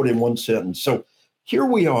can show it in one sentence. So here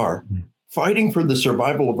we are, fighting for the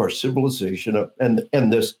survival of our civilization and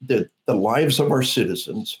the lives of our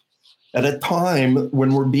citizens at a time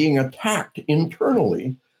when we're being attacked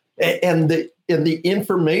internally, and the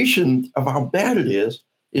information of how bad it is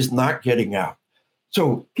not getting out.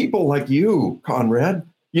 So people like you, Conrad,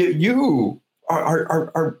 you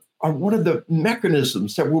are one of the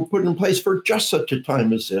mechanisms that we'll put in place for just such a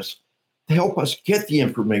time as this to help us get the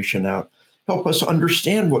information out, help us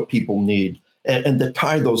understand what people need, and to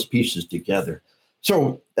tie those pieces together.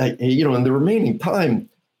 So, in the remaining time,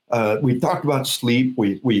 we talked about sleep.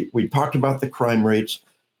 We talked about the crime rates.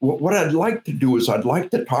 What I'd like to do is I'd like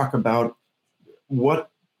to talk about what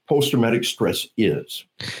post-traumatic stress is.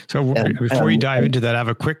 So before you dive into that, I have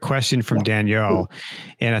a quick question from Danielle,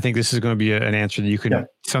 and I think this is going to be an answer that you can,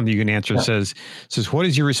 something you can answer. Says, what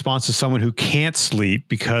is your response to someone who can't sleep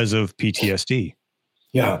because of PTSD?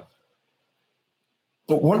 Yeah.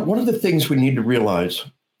 But one of the things we need to realize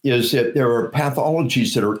is that there are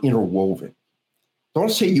pathologies that are interwoven.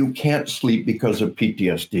 Don't say you can't sleep because of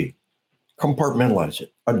PTSD. Compartmentalize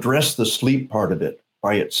it. Address the sleep part of it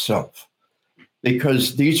by itself.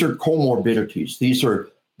 Because these are comorbidities. These are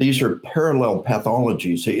parallel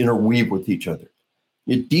pathologies that interweave with each other.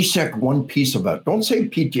 You dissect one piece of it. Don't say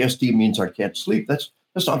PTSD means I can't sleep. That's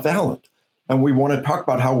not valid. And we want to talk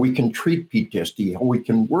about how we can treat PTSD, how we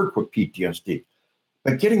can work with PTSD.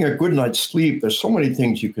 But getting a good night's sleep, there's so many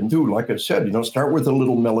things you can do. Like I said, start with a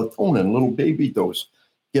little melatonin, a little baby dose.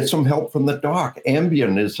 Get some help from the doc.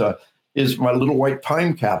 Ambien is my little white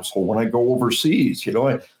time capsule when I go overseas.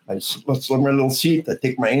 I let's let my little seat. I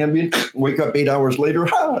take my Ambien, wake up 8 hours later,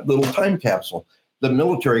 little time capsule. The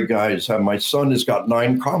military guys, my son has got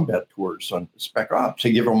 9 combat tours on Spec Ops. I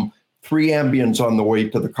give him 3 Ambiens on the way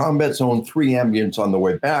to the combat zone, 3 Ambiens on the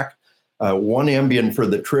way back, 1 Ambien for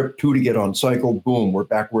the trip, 2 to get on cycle. Boom, we're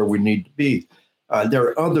back where we need to be. There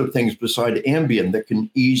are other things beside Ambien that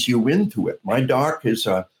can ease you into it. My doc has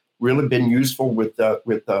really been useful with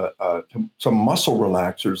some muscle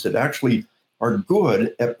relaxers that actually are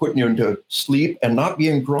good at putting you into sleep and not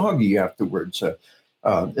being groggy afterwards. So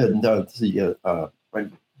there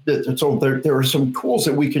are some tools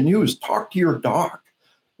that we can use. Talk to your doc.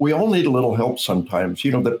 We all need a little help sometimes.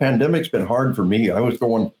 The pandemic's been hard for me. I was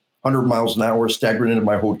going 100 miles an hour, staggering into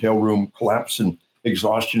my hotel room, collapsing,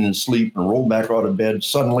 exhaustion and sleep, and roll back out of bed.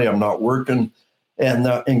 Suddenly I'm not working. And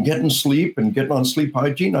getting sleep and getting on sleep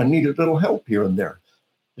hygiene, I need a little help here and there.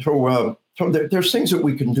 So there's things that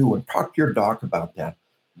we can do, and talk to your doc about that.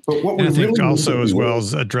 But what we I think really also, as well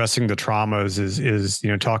as addressing the traumas, is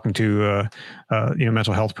talking to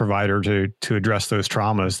mental health provider to address those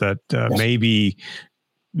traumas that may be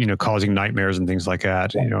causing nightmares and things like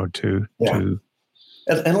that. And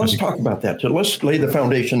let's talk about that. So let's lay the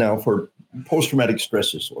foundation now for post-traumatic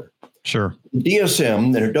stress disorder. Sure.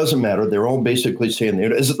 DSM, and it doesn't matter. They're all basically saying,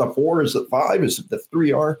 is it the 4? Is it 5? Is it the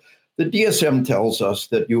 3R? The DSM tells us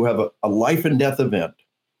that you have a life and death event,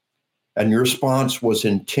 and your response was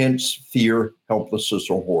intense fear, helplessness,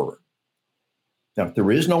 or horror. Now, if there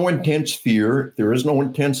is no intense fear, if there is no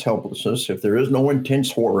intense helplessness, if there is no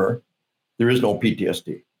intense horror, there is no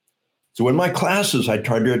PTSD. So in my classes, I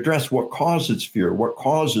try to address what causes fear, what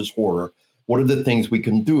causes horror, what are the things we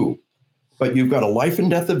can do. But you've got a life and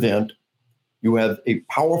death event. You have a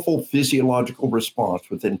powerful physiological response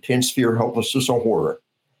with intense fear, helplessness, or horror.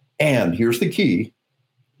 And here's the key.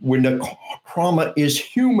 When the trauma is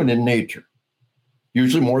human in nature,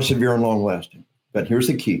 usually more severe and long-lasting, but here's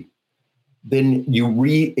the key. Then you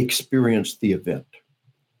re-experience the event.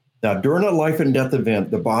 Now, during a life and death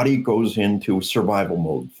event, the body goes into survival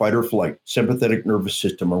mode, fight or flight, sympathetic nervous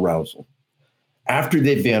system arousal. After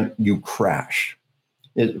the event, you crash.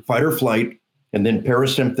 Fight or flight, and then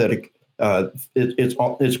parasympathetic.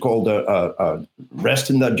 It's called rest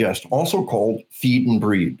and digest, also called feed and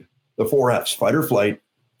breed. The 4 Fs: fight or flight,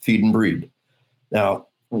 feed and breed. Now,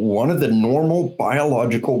 one of the normal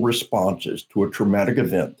biological responses to a traumatic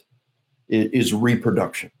event is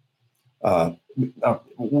reproduction.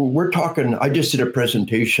 We're talking, I just did a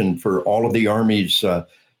presentation for all of the Army's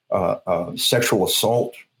sexual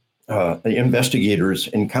assault investigators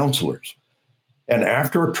and counselors. And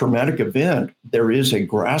after a traumatic event, there is a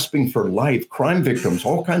grasping for life. Crime victims,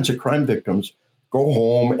 all kinds of crime victims, go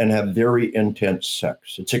home and have very intense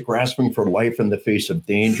sex. It's a grasping for life in the face of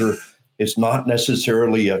danger. It's not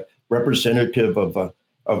necessarily a representative of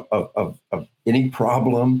any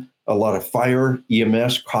problem. A lot of fire,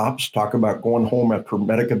 EMS, cops talk about going home after a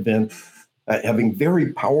traumatic event, having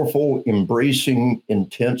very powerful, embracing,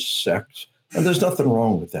 intense sex. And there's nothing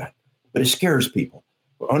wrong with that, but it scares people.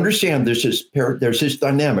 Understand there's this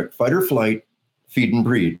dynamic: fight or flight, feed and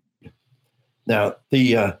breed. Now,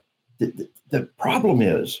 the problem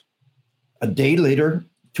is a day later,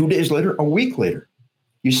 2 days later, a week later,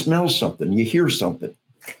 you smell something, you hear something,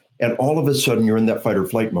 and all of a sudden you're in that fight or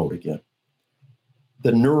flight mode again.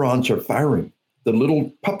 The neurons are firing. The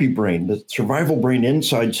little puppy brain, the survival brain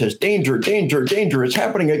inside says, danger, danger, danger. It's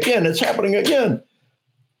happening again. It's happening again.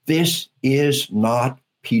 This is not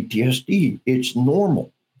PTSD. It's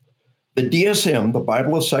normal. The DSM, the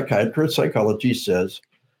Bible of Psychiatry and Psychology, says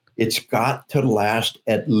it's got to last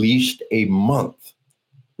at least a month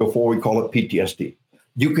before we call it PTSD.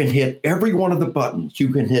 You can hit every one of the buttons. You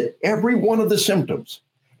can hit every one of the symptoms,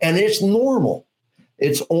 and it's normal.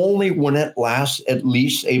 It's only when it lasts at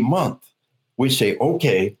least a month, we say,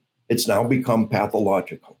 okay, it's now become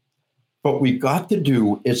pathological. What we've got to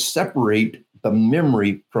do is separate the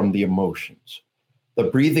memory from the emotions. The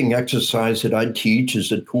breathing exercise that I teach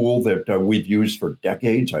is a tool that we've used for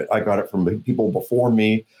decades. I got it from people before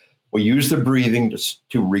me. We use the breathing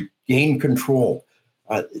to regain control.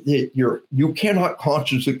 You cannot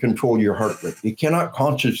consciously control your heart rate. You cannot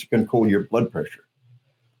consciously control your blood pressure,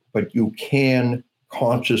 but you can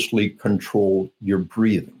consciously control your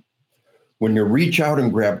breathing. When you reach out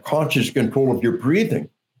and grab conscious control of your breathing,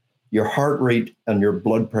 your heart rate and your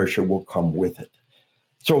blood pressure will come with it.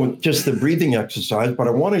 So just the breathing exercise, but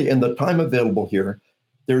I want to, in the time available here,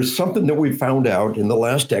 there's something that we found out in the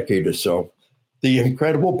last decade or so, the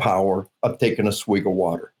incredible power of taking a swig of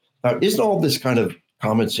water. Now, isn't all this kind of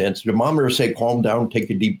common sense? Your mom ever say, calm down, take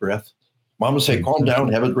a deep breath? Mama say, calm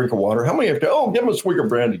down, have a drink of water. How many have to, give him a swig of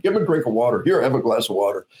brandy, give him a drink of water. Here, have a glass of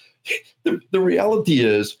water. The reality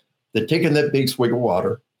is that taking that big swig of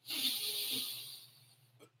water,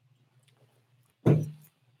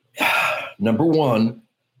 number one,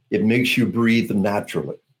 it makes you breathe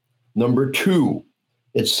naturally. Number two,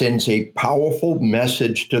 it sends a powerful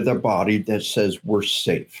message to the body that says we're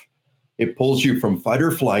safe. It pulls you from fight or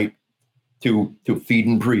flight to feed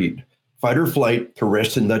and breed, fight or flight to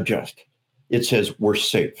rest and digest. It says we're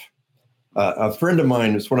safe. A friend of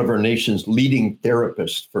mine is one of our nation's leading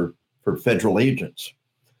therapists for federal agents.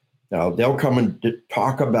 Now, they'll come and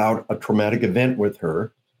talk about a traumatic event with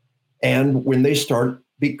her. And when they start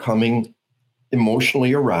becoming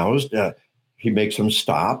emotionally aroused, he makes them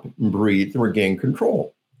stop and breathe and regain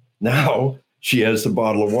control. Now she has the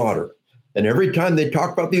bottle of water. And every time they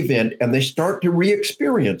talk about the event and they start to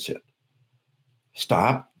re-experience it,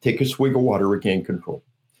 stop, take a swig of water, regain control.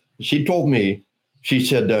 She told me, she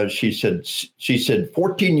said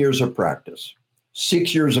 14 years of practice,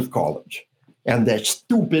 6 years of college, and that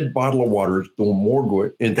stupid bottle of water is doing more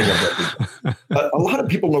good than anything I've ever done. A lot of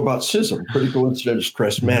people know about CISM, Critical Incident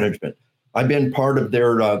Stress Management. I've been part of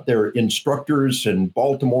their instructors in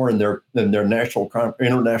Baltimore and their international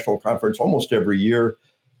conference almost every year.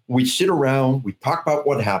 We sit around, we talk about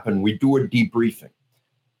what happened, we do a debriefing,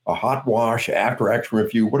 a hot wash, after action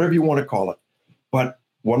review, whatever you want to call it. But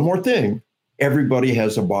one more thing, everybody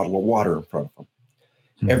has a bottle of water in front of them.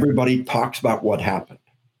 Mm-hmm. Everybody talks about what happened.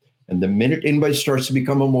 And the minute anybody starts to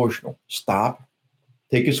become emotional, stop,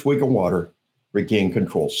 take a swig of water, regain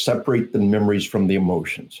control, separate the memories from the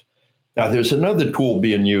emotions. Now, there's another tool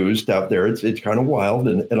being used out there. It's kind of wild,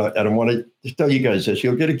 and I want to tell you guys this.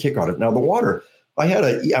 You'll get a kick on it. Now, the water. I did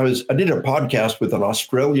a podcast with an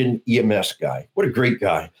Australian EMS guy. What a great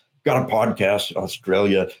guy! Got a podcast in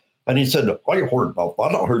Australia, and he said, "I heard about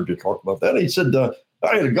that. I heard you talk about that." And he said, "I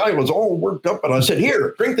had a guy who was all worked up," and I said,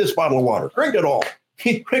 "Here, drink this bottle of water. Drink it all."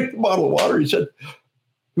 He drank the bottle of water. He said,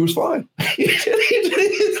 He was fine. It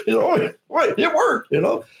worked.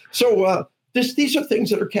 So these are things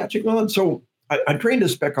that are catching on. So I trained a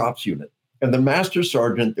spec ops unit, and the master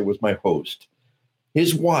sergeant that was my host,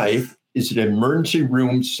 his wife is an emergency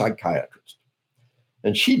room psychiatrist.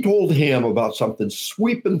 And she told him about something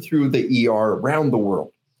sweeping through the ER around the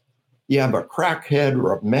world. You have a crackhead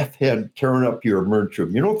or a meth head tearing up your emergency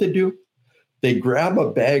room. You know what they do? They grab a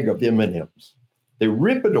bag of M&Ms. They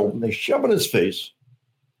rip it open. They shove it in his face.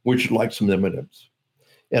 Would you like some M&Ms?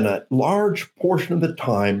 And a large portion of the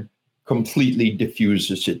time, completely diffuse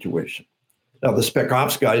the situation. Now, the spec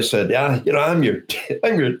ops guy said, yeah, I'm your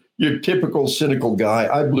typical cynical guy.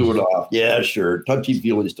 I blew it off. Yeah, sure.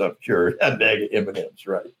 Touchy-feely stuff. Sure. That bag of M&Ms,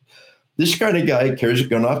 right? This kind of guy carries a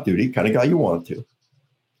gun off duty, kind of guy you want to.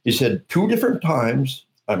 He said 2 different times,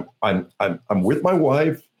 I'm with my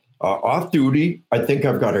wife, off duty. I think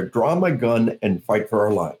I've got to draw my gun and fight for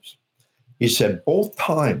our lives. He said both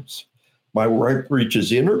times, my wife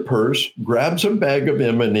reaches in her purse, grabs a bag of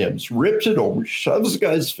M&Ms, rips it over, shoves the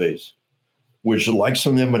guy's face, would you like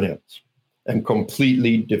some M&Ms? And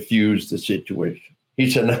completely diffuse the situation. He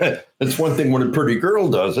said, that's one thing when a pretty girl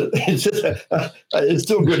does it. It's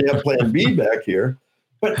still good to have plan B back here.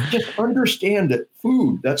 But just understand that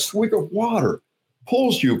food, that swig of water,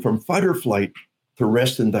 pulls you from fight or flight to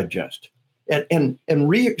rest and digest. And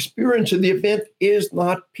re-experiencing the event is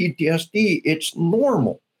not PTSD. It's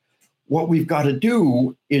normal. What we've got to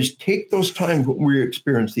do is take those times when we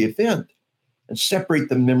experience the event and separate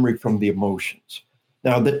the memory from the emotions.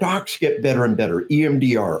 Now, the docs get better and better.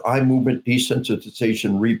 EMDR, eye movement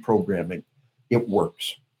desensitization reprogramming, it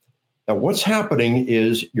works. Now, what's happening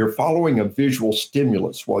is you're following a visual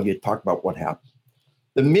stimulus while you talk about what happened.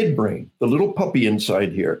 The midbrain, the little puppy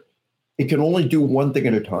inside here, it can only do one thing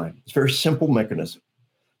at a time. It's a very simple mechanism.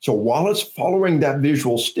 So while it's following that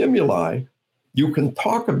visual stimuli, you can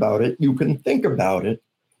talk about it, you can think about it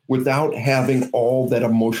without having all that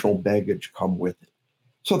emotional baggage come with it.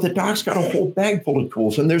 So the doc's got a whole bag full of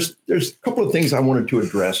tools. And there's a couple of things I wanted to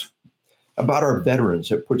address about our veterans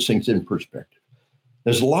that puts things in perspective.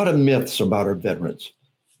 There's a lot of myths about our veterans.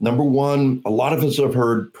 Number one, a lot of us have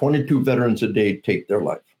heard 22 veterans a day take their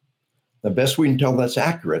life. The best we can tell that's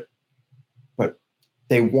accurate, but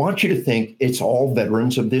they want you to think it's all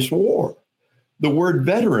veterans of this war. The word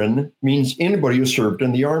veteran means anybody who served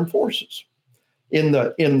in the armed forces. In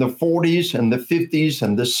the 40s and the 50s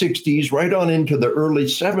and the 60s, right on into the early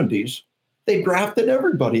 70s, they drafted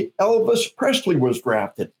everybody. Elvis Presley was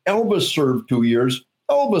drafted. Elvis served 2 years.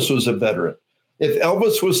 Elvis was a veteran. If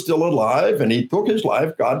Elvis was still alive and he took his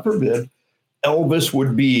life, God forbid, Elvis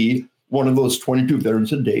would be one of those 22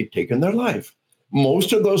 veterans a day taking their life.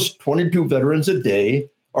 Most of those 22 veterans a day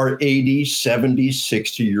are 80, 70,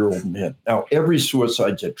 60-year-old men. Now, every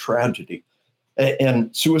suicide's a tragedy.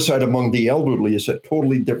 And suicide among the elderly is a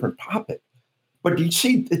totally different topic. But you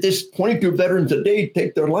see this 22 veterans a day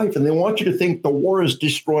take their life, and they want you to think the war has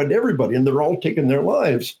destroyed everybody, and they're all taking their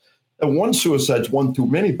lives. And one suicide's one too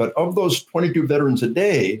many, but of those 22 veterans a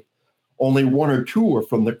day, only 1 or 2 are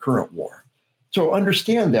from the current war. So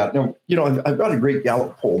understand that. Now, I've got a great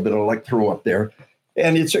Gallup poll that I'd like to throw up there,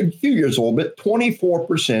 and it's a few years old, but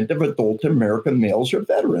 24% of adult American males are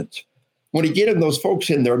veterans. When you get in those folks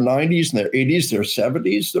in their 90s and their 80s, their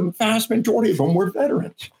 70s, the vast majority of them were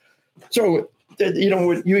veterans. So,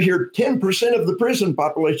 you hear 10% of the prison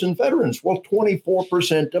population veterans. Well,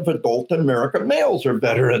 24% of adult American males are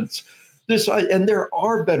veterans. And there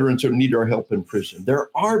are veterans who need our help in prison. There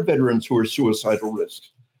are veterans who are suicidal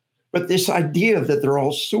risks. But this idea that they're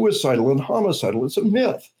all suicidal and homicidal is a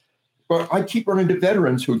myth. But I keep running to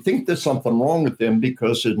veterans who think there's something wrong with them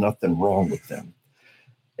because there's nothing wrong with them.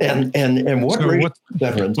 And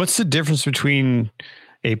veterans? What's the difference between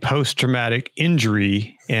a post-traumatic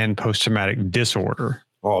injury and post-traumatic disorder?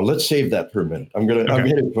 Oh, let's save that for a minute. I'm going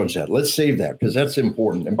to punch that. Let's save that because that's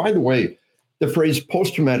important. And by the way, the phrase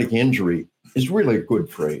post-traumatic injury is really a good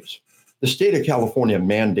phrase. The state of California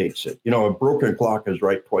mandates it. A broken clock is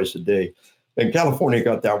right twice a day. And California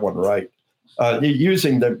got that one right.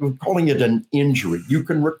 Calling it an injury. You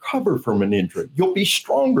can recover from an injury. You'll be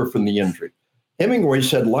stronger from the injury. Hemingway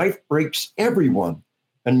said, life breaks everyone,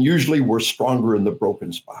 and usually we're stronger in the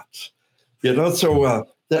broken spots. So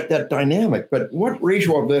that dynamic. But what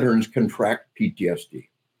ratio of veterans contract PTSD?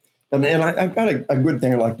 And I've got a good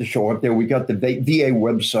thing I'd like to show up there. We got the VA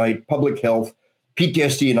website, Public Health,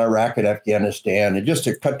 PTSD in Iraq and Afghanistan. And just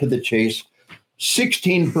to cut to the chase,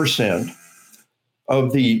 16%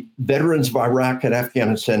 of the veterans of Iraq and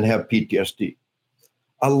Afghanistan have PTSD.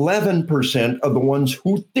 11% of the ones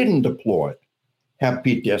who didn't deploy have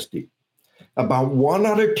PTSD. About 1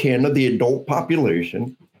 out of 10 of the adult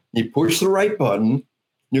population, you push the right button,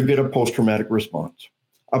 you get a post-traumatic response.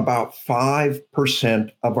 About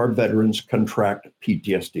 5% of our veterans contract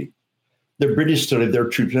PTSD. The British studied their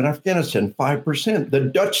troops in Afghanistan, 5%. The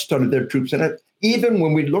Dutch studied their troops in it. Even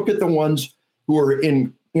when we look at the ones who are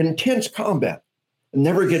in intense combat, it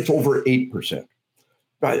never gets over 8%.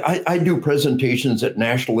 I do presentations at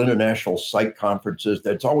national, international psych conferences.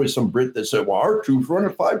 That's always some Brit that said, well, our troops run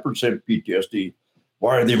at 5% PTSD.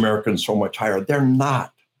 Why are the Americans so much higher? They're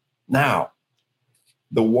not. Now,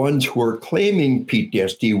 the ones who are claiming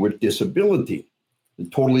PTSD with disability, a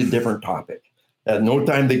totally different topic. No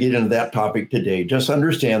time to get into that topic today. Just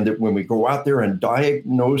understand that when we go out there and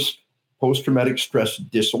diagnose post-traumatic stress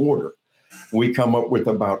disorder, we come up with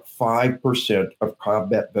about 5% of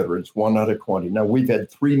combat veterans, 1 out of 20. Now, we've had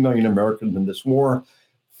 3 million Americans in this war.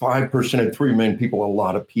 5% of 3 million people, a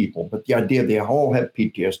lot of people. But the idea they all have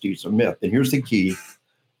PTSD is a myth. And here's the key.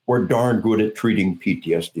 We're darn good at treating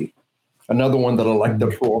PTSD. Another one that I like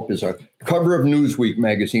to throw up is a cover of Newsweek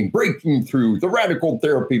magazine, breaking through the radical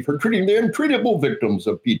therapy for treating the untreatable victims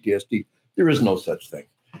of PTSD. There is no such thing.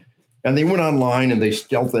 And they went online and they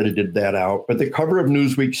stealth edited that out. But the cover of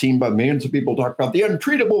Newsweek, seen by millions of people, talk about the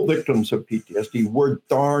untreatable victims of PTSD. We're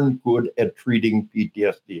darn good at treating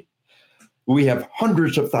PTSD. We have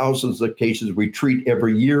hundreds of thousands of cases we treat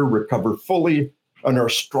every year, recover fully, and are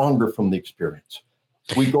stronger from the experience.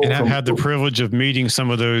 And I've had the privilege of meeting some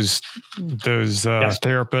of those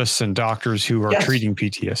therapists and doctors who are treating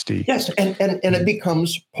PTSD. Yes, and it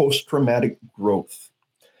becomes post-traumatic growth.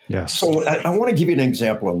 Yes. So I want to give you an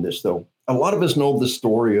example on this, though. A lot of us know the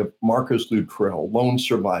story of Marcus Luttrell, lone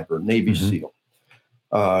survivor, Navy SEAL.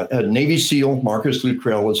 Navy SEAL, Marcus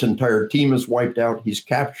Luttrell, his entire team is wiped out. He's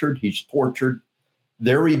captured. He's tortured.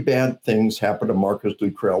 Very bad things happened to Marcus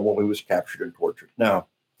Luttrell while he was captured and tortured. Now,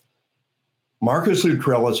 Marcus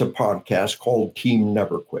Luttrell has a podcast called Team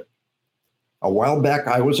Never Quit. A while back,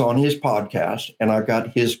 I was on his podcast, and I got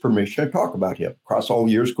his permission to talk about him. Across all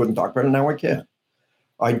years, couldn't talk about it. Now I can.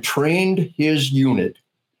 I trained his unit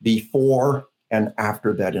before and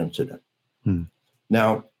after that incident.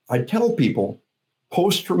 Now, I tell people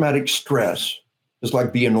post-traumatic stress is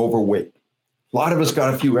like being overweight. A lot of us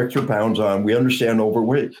got a few extra pounds on. We understand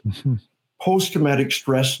overweight. Post-traumatic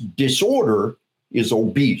stress disorder is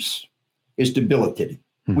obese, is debilitating.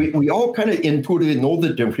 We all kind of intuitively know the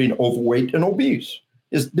difference between overweight and obese.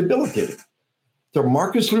 Is debilitating. So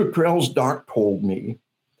Marcus Luttrell's doc told me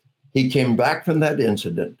he came back from that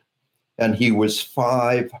incident and he was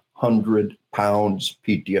 500 pounds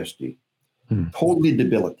PTSD, totally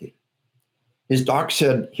debilitated. His doc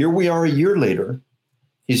said, here we are a year later,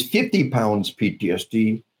 he's 50 pounds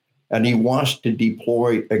PTSD, and he wants to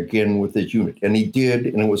deploy again with his unit. And he did,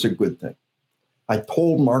 and it was a good thing. I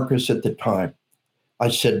told Marcus at the time, I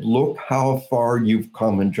said, look how far you've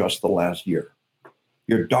come in just the last year.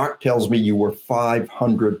 Your doc tells me you were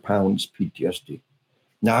 500 pounds PTSD.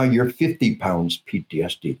 Now you're 50 pounds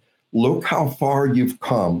PTSD. Look how far you've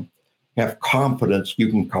come. Have confidence you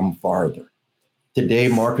can come farther. Today,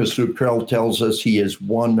 Marcus Luttrell tells us he is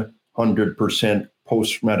 100%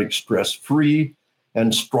 post-traumatic stress-free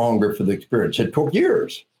and stronger for the experience. It took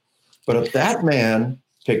years. But if that man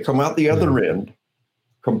can come out the other end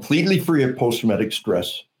completely free of post-traumatic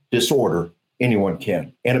stress disorder, anyone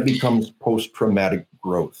can. And it becomes post-traumatic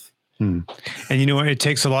growth. And it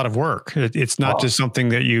takes a lot of work. It's not just something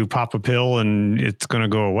that you pop a pill and it's going to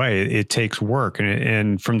go away. It takes work.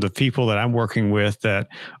 And from the people that I'm working with that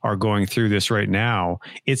are going through this right now,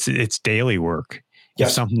 it's daily work. Yes.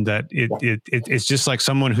 It's something that it's just like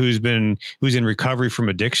someone who's in recovery from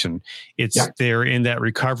addiction. They're in that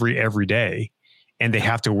recovery every day, and they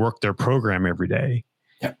have to work their program every day.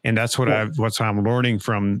 Yeah. And that's what I'm learning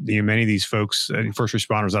from many of these folks, first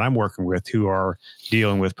responders that I'm working with who are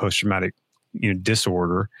dealing with post-traumatic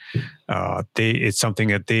disorder. It's something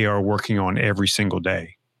that they are working on every single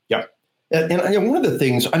day. Yeah. And one of the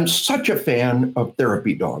things, I'm such a fan of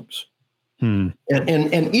therapy dogs. And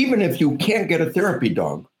even if you can't get a therapy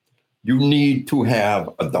dog, you need to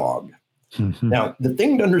have a dog. Now, the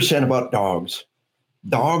thing to understand about dogs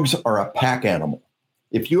are a pack animal.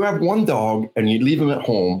 If you have one dog and you leave them at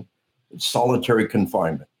home, it's solitary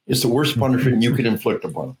confinement. It's the worst punishment you could inflict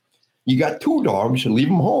upon them. You got two dogs and leave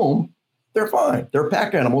them home, they're fine. They're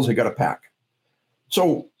pack animals. They got a pack.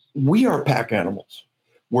 So we are pack animals.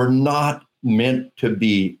 We're not meant to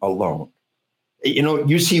be alone.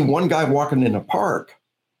 You see one guy walking in a park,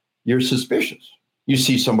 you're suspicious. You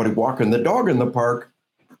see somebody walking the dog in the park,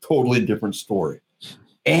 totally different story.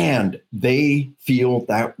 And they feel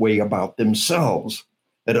that way about themselves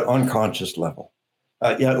at an unconscious level.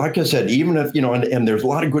 Yeah, like I said, even if, and there's a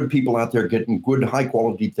lot of good people out there getting good high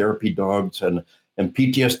quality therapy dogs and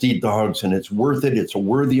PTSD dogs, and it's worth it. It's a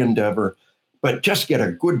worthy endeavor, but just get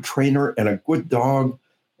a good trainer and a good dog.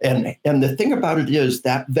 And the thing about it is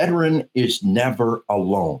that veteran is never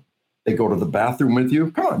alone. They go to the bathroom with you.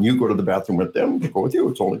 Come on, you go to the bathroom with them. They go with you.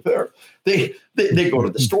 It's only fair. They go to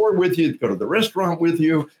the store with you. They go to the restaurant with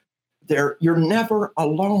you. You're never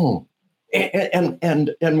alone.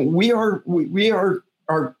 And we are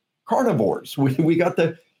carnivores. We got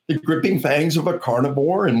the gripping fangs of a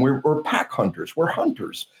carnivore, and we're pack hunters. We're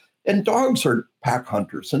hunters, and dogs are pack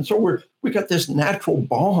hunters. And so we got this natural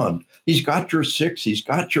bond. He's got your six. He's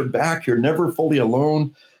got your back. You're never fully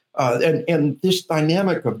alone. And this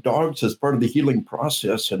dynamic of dogs as part of the healing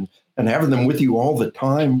process, and having them with you all the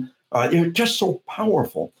time, it's just so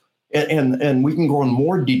powerful. And we can go in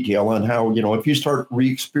more detail on how, if you start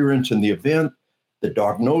re-experiencing the event, the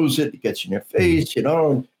dog knows it, it gets in your face,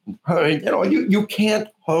 you can't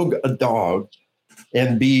hug a dog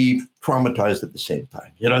and be traumatized at the same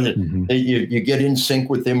time. You get in sync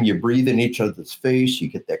with them, you breathe in each other's face, you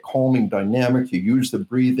get that calming dynamic, you use the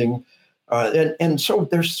breathing. And so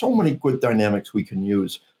there's so many good dynamics we can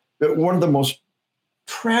use. But one of the most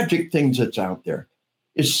tragic things that's out there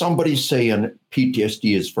is somebody saying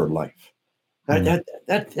PTSD is for life.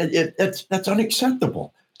 That's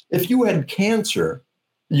unacceptable. If you had cancer,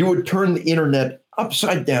 you would turn the internet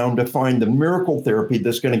upside down to find the miracle therapy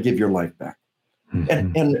that's going to give your life back.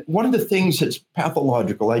 And one of the things that's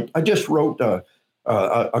pathological, I just wrote a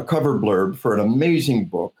cover blurb for an amazing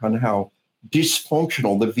book on how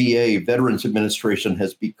dysfunctional the VA, Veterans Administration,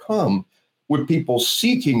 has become with people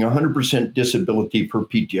seeking 100% disability for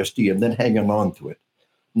PTSD and then hanging on to it.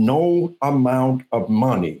 No amount of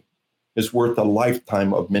money is worth a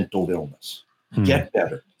lifetime of mental illness. Get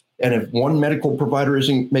better. And if one medical provider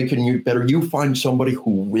isn't making you better, you find somebody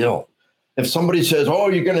who will. If somebody says, oh,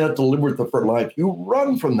 you're going to have to live with it for life, you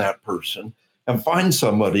run from that person and find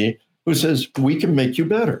somebody who says, we can make you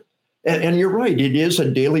better. And you're right, it is a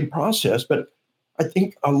daily process. But I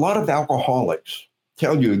think a lot of alcoholics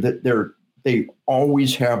tell you that they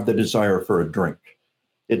always have the desire for a drink.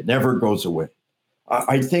 It never goes away.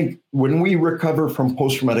 I think when we recover from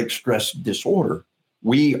post-traumatic stress disorder,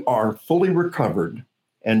 we are fully recovered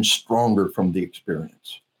and stronger from the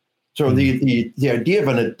experience. So the idea of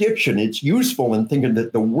an addiction, it's useful in thinking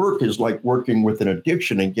that the work is like working with an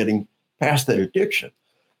addiction and getting past that addiction.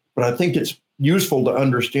 But I think it's useful to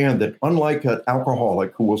understand that unlike an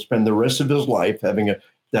alcoholic who will spend the rest of his life having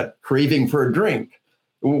that craving for a drink,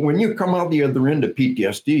 when you come out the other end of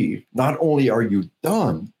PTSD, not only are you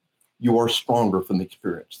done, you are stronger from the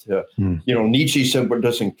experience. Nietzsche said, what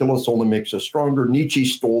doesn't kill us only makes us stronger. Nietzsche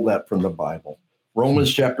stole that from the Bible.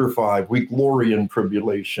 Romans chapter 5, we glory in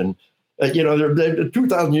tribulation.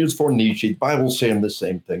 2,000 years before Nietzsche, the Bible's saying the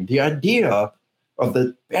same thing. The idea of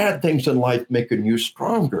the bad things in life making you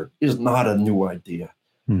stronger is not a new idea.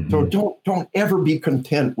 So don't ever be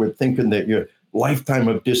content with thinking that your lifetime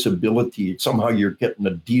of disability, somehow you're getting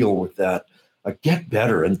a deal with that. Get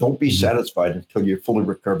better and don't be satisfied until you're fully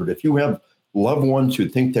recovered. If you have loved ones who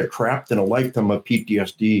think they're trapped in a lifetime of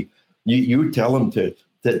PTSD, you tell them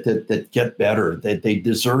that get better, that they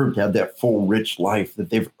deserve to have that full, rich life,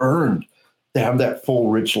 that they've earned to have that full,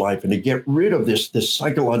 rich life, and to get rid of this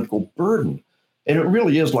psychological burden. And it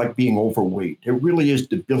really is like being overweight. It really is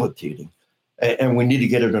debilitating. And we need to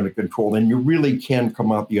get it under control. And you really can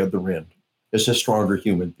come out the other end as a stronger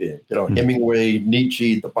human being. Hemingway,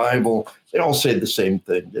 Nietzsche, the Bible, they all say the same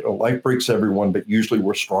thing. Life breaks everyone, but usually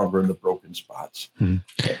we're stronger in the broken spots.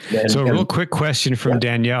 So a real quick question from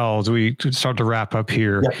Danielle as we start to wrap up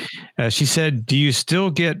here. She said, do you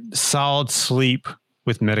still get solid sleep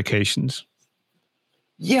with medications?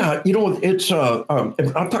 Yeah, it's, I'll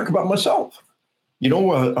talk about myself.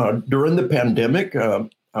 During the pandemic, there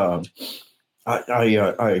have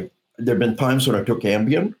been times when I took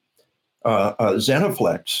Ambien.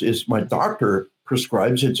 Xanaflex is my doctor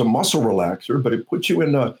prescribes. It's a muscle relaxer, but it puts you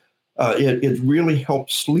in it really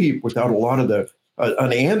helps sleep without a lot of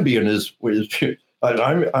an Ambien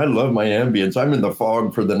I love my Ambiens. I'm in the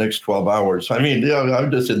fog for the next 12 hours. I'm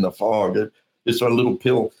just in the fog. It's a little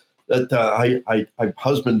pill that I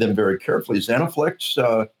husband them very carefully.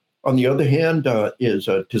 Xanaflex, on the other hand, is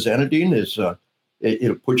tizanidine.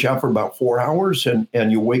 It'll put you out for about 4 hours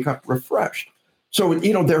and you wake up refreshed. So,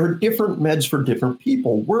 there are different meds for different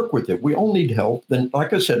people. Work with it. We all need help. Then,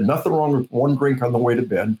 like I said, nothing wrong with one drink on the way to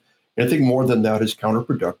bed. Anything more than that is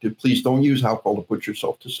counterproductive. Please don't use alcohol to put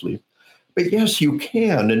yourself to sleep. But yes, you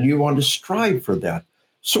can, and you want to strive for that.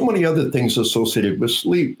 So many other things associated with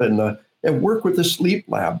sleep. And and work with the sleep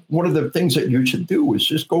lab. One of the things that you should do is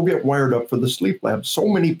just go get wired up for the sleep lab. So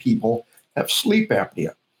many people have sleep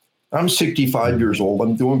apnea. I'm 65 years old.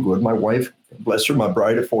 I'm doing good. My wife, bless her, my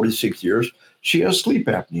bride of 46 years, she has sleep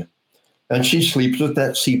apnea. And she sleeps with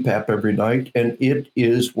that CPAP every night. And it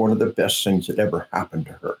is one of the best things that ever happened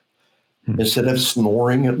to her. Instead of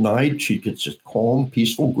snoring at night, she gets just calm,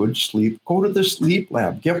 peaceful, good sleep. Go to the sleep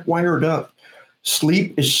lab. Get wired up.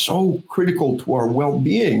 Sleep is so critical to our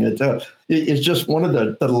well-being. It's just one of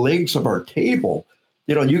the legs of our table.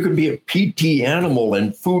 You know, you could be a PT animal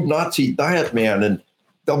and food Nazi diet man and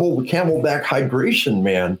double camelback hydration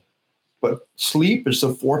man, but sleep is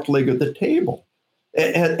the fourth leg of the table.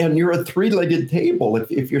 And you're a three-legged table.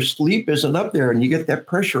 If your sleep isn't up there and you get that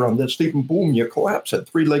pressure on that sleep and boom, you collapse that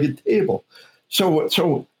three-legged table.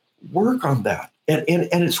 So work on that. And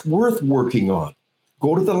it's worth working on.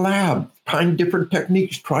 Go to the lab, find different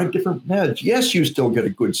techniques, try different meds. Yes, you still get a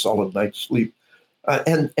good solid night's sleep.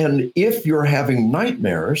 And if you're having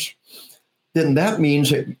nightmares, then that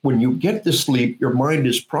means that when you get to sleep, your mind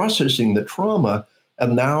is processing the trauma,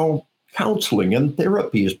 and now counseling and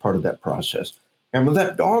therapy is part of that process. And with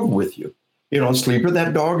that dog with you, you know, sleep with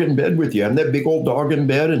that dog in bed with you, and that big old dog in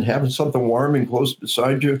bed and having something warm and close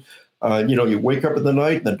beside you. You know, you wake up in the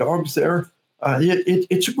night and the dog's there.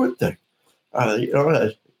 It's a good thing. You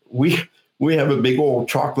know, we have a big old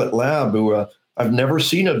chocolate lab who I've never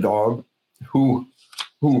seen a dog who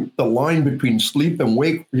the line between sleep and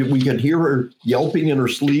wake, we can hear her yelping in her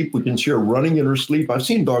sleep. We can see her running in her sleep. I've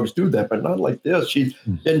seen dogs do that, but not like this.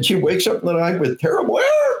 And she wakes up in the night with terrible,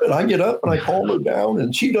 and I get up and I calm her down,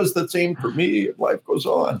 and she does the same for me. Life goes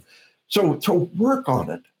on. So work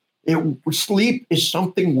on it. Sleep is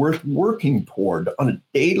something worth working toward on a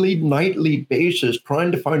daily, nightly basis,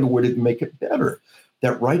 trying to find a way to make it better.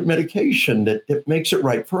 That right medication that makes it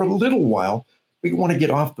right for a little while. We want to get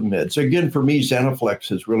off the meds. Again, for me, Xanaflex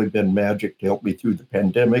has really been magic to help me through the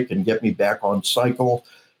pandemic and get me back on cycle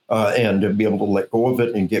and to be able to let go of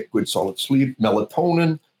it and get good solid sleep.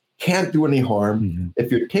 Melatonin can't do any harm. Mm-hmm.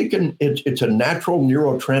 If you're taking it's a natural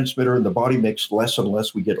neurotransmitter, and the body makes less and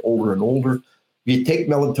less. We get older and older. If you take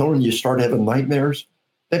melatonin, you start having nightmares.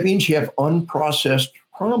 That means you have unprocessed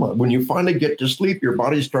trauma. When you finally get to sleep, your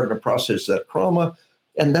body's starting to process that trauma,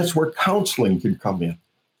 and that's where counseling can come in.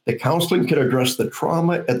 The counseling can address the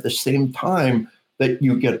trauma at the same time that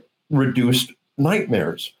you get reduced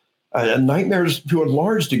nightmares. Nightmares, to a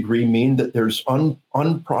large degree, mean that there's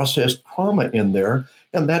unprocessed trauma in there,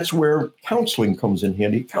 and that's where counseling comes in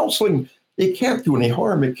handy. Counseling, it can't do any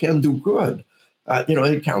harm. It can do good.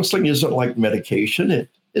 Counseling isn't like medication. It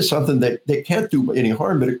is something that can't do any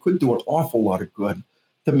harm, but it could do an awful lot of good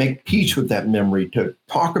to make peace with that memory, to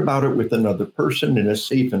talk about it with another person in a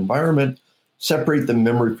safe environment, separate the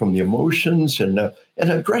memory from the emotions, and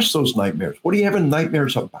address those nightmares. What are you having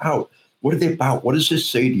nightmares about? What are they about? What does this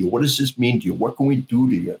say to you? What does this mean to you? What can we do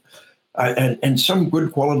to you? And some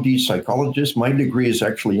good quality psychologists, my degree is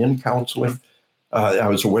actually in counseling. I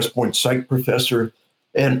was a West Point psych professor.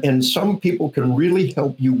 And some people can really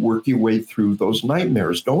help you work your way through those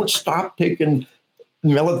nightmares. Don't stop taking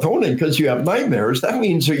melatonin because you have nightmares. That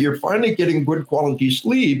means that you're finally getting good quality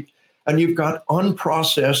sleep and you've got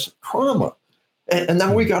unprocessed trauma. And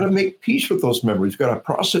now we got to make peace with those memories. We've got to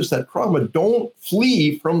process that trauma. Don't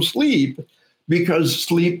flee from sleep because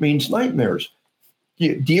sleep means nightmares.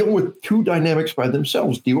 You deal with two dynamics by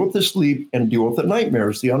themselves. Deal with the sleep and deal with the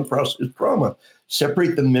nightmares, the unprocessed trauma.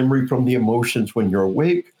 Separate the memory from the emotions when you're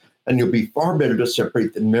awake, and you'll be far better to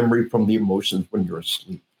separate the memory from the emotions when you're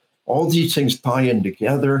asleep. All these things tie in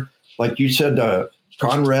together. Like you said,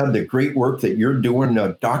 Conrad, the great work that you're doing,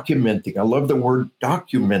 documenting. I love the word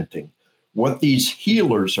documenting. What these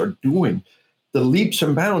healers are doing, the leaps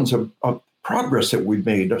and bounds of progress that we've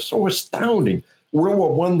made are so astounding. World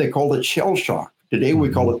War I, they called it shell shock. Today, we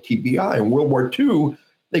call it TBI. In World War II,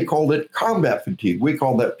 they called it combat fatigue. We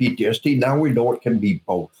call that PTSD. Now we know it can be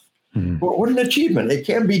both. Mm-hmm. But what an achievement. It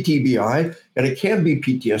can be TBI and it can be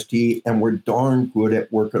PTSD, and we're darn good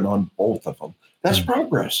at working on both of them. That's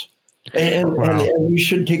progress. And we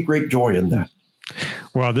should take great joy in that.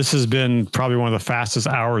 Well, this has been probably one of the fastest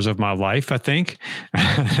hours of my life, I think.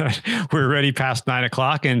 We're already past 9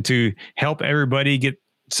 o'clock, and to help everybody get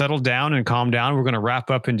settled down and calm down, we're going to wrap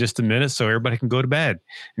up in just a minute so everybody can go to bed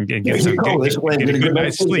and get a good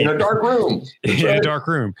night's sleep. In a dark room. In a dark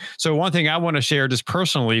room. So one thing I want to share just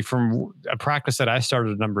personally from a practice that I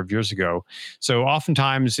started a number of years ago. So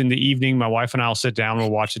oftentimes in the evening, my wife and I will sit down and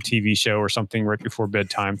we'll watch a TV show or something right before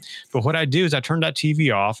bedtime. But what I do is I turn that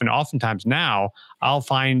TV off, and oftentimes now I'll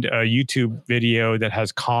find a YouTube video that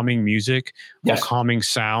has calming music or calming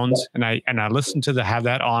sounds. And I listen to have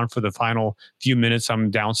that on for the final few minutes.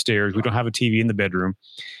 I'm downstairs. We don't have a TV in the bedroom.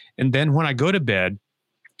 And then when I go to bed,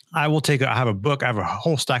 I have a book. I have a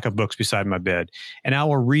whole stack of books beside my bed, and I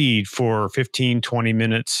will read for 15, 20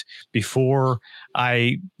 minutes before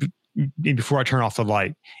I turn off the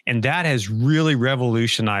light. And that has really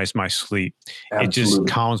revolutionized my sleep. Absolutely. It just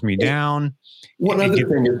calms me down. One other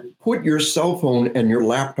thing is put your cell phone and your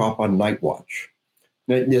laptop on night watch.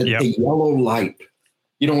 The yellow light.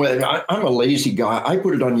 You know, I'm a lazy guy. I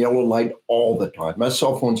put it on yellow light all the time. My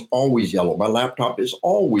cell phone's always yellow. My laptop is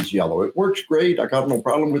always yellow. It works great. I got no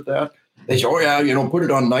problem with that. They say, oh, yeah, put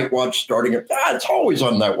it on night watch starting it. It's always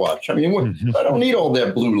on night watch. I mean, I don't need all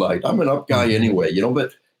that blue light. I'm an up guy anyway,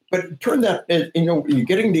 but turn that, you're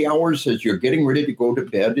getting the hours as you're getting ready to go to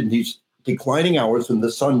bed in these declining hours, and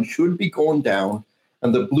the sun should be going down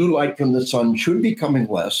and the blue light from the sun should be coming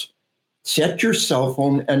less. Set your cell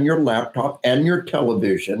phone and your laptop and your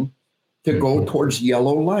television to go towards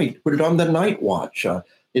yellow light. Put it on the night watch.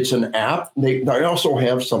 It's an app. They also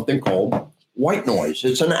have something called white noise.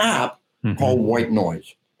 It's an app called white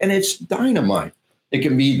noise, and it's dynamite. It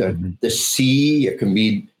can be the sea. It can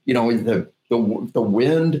be the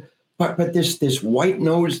wind. But this white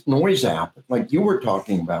noise app, like you were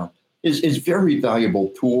talking about, is very valuable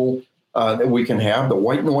tool that we can have. The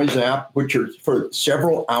white noise app, for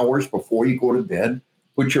several hours before you go to bed,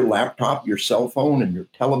 put your laptop, your cell phone, and your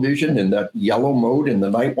television in that yellow mode, in the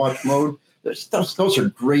night watch mode. Those are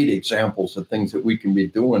great examples of things that we can be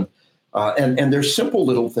doing. And they're simple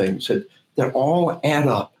little things that all add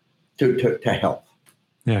up to health.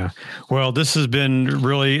 Yeah. Well, this has been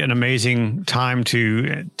really an amazing time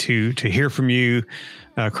to hear from you.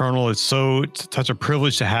 Colonel, it's such a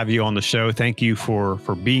privilege to have you on the show. Thank you for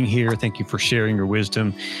being here. Thank you for sharing your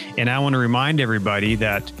wisdom. And I want to remind everybody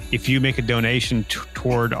that if you make a donation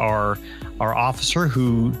toward our officer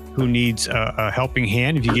who needs a helping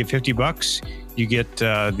hand, if you give $50, you get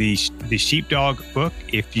the Sheepdog book.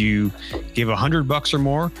 If you give $100 or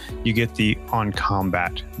more, you get the On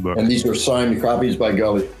Combat book. And these are signed copies, by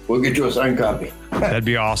golly. We'll get you a signed copy. That'd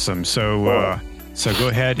be awesome. So go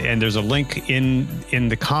ahead, and there's a link in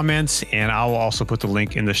the comments, and I'll also put the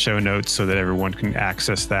link in the show notes so that everyone can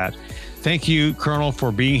access that. Thank you, Colonel,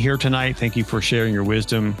 for being here tonight. Thank you for sharing your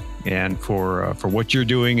wisdom and for what you're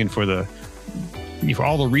doing and for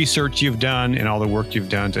all the research you've done and all the work you've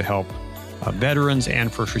done to help veterans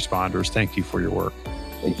and first responders. Thank you for your work.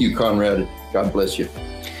 Thank you, Conrad. God bless you.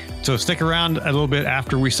 So stick around a little bit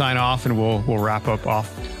after we sign off, and we'll wrap up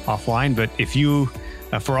offline. But if you,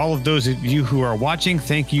 for all of those of you who are watching,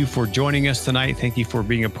 thank you for joining us tonight. Thank you for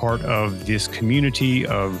being a part of this community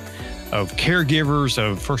of caregivers,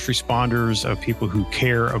 of first responders, of people who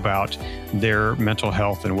care about their mental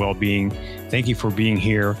health and well-being. Thank you for being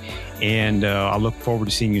here. And I look forward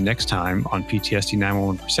to seeing you next time on PTSD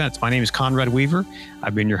 911 Presents. My name is Conrad Weaver.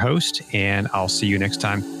 I've been your host, and I'll see you next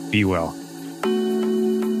time. Be well.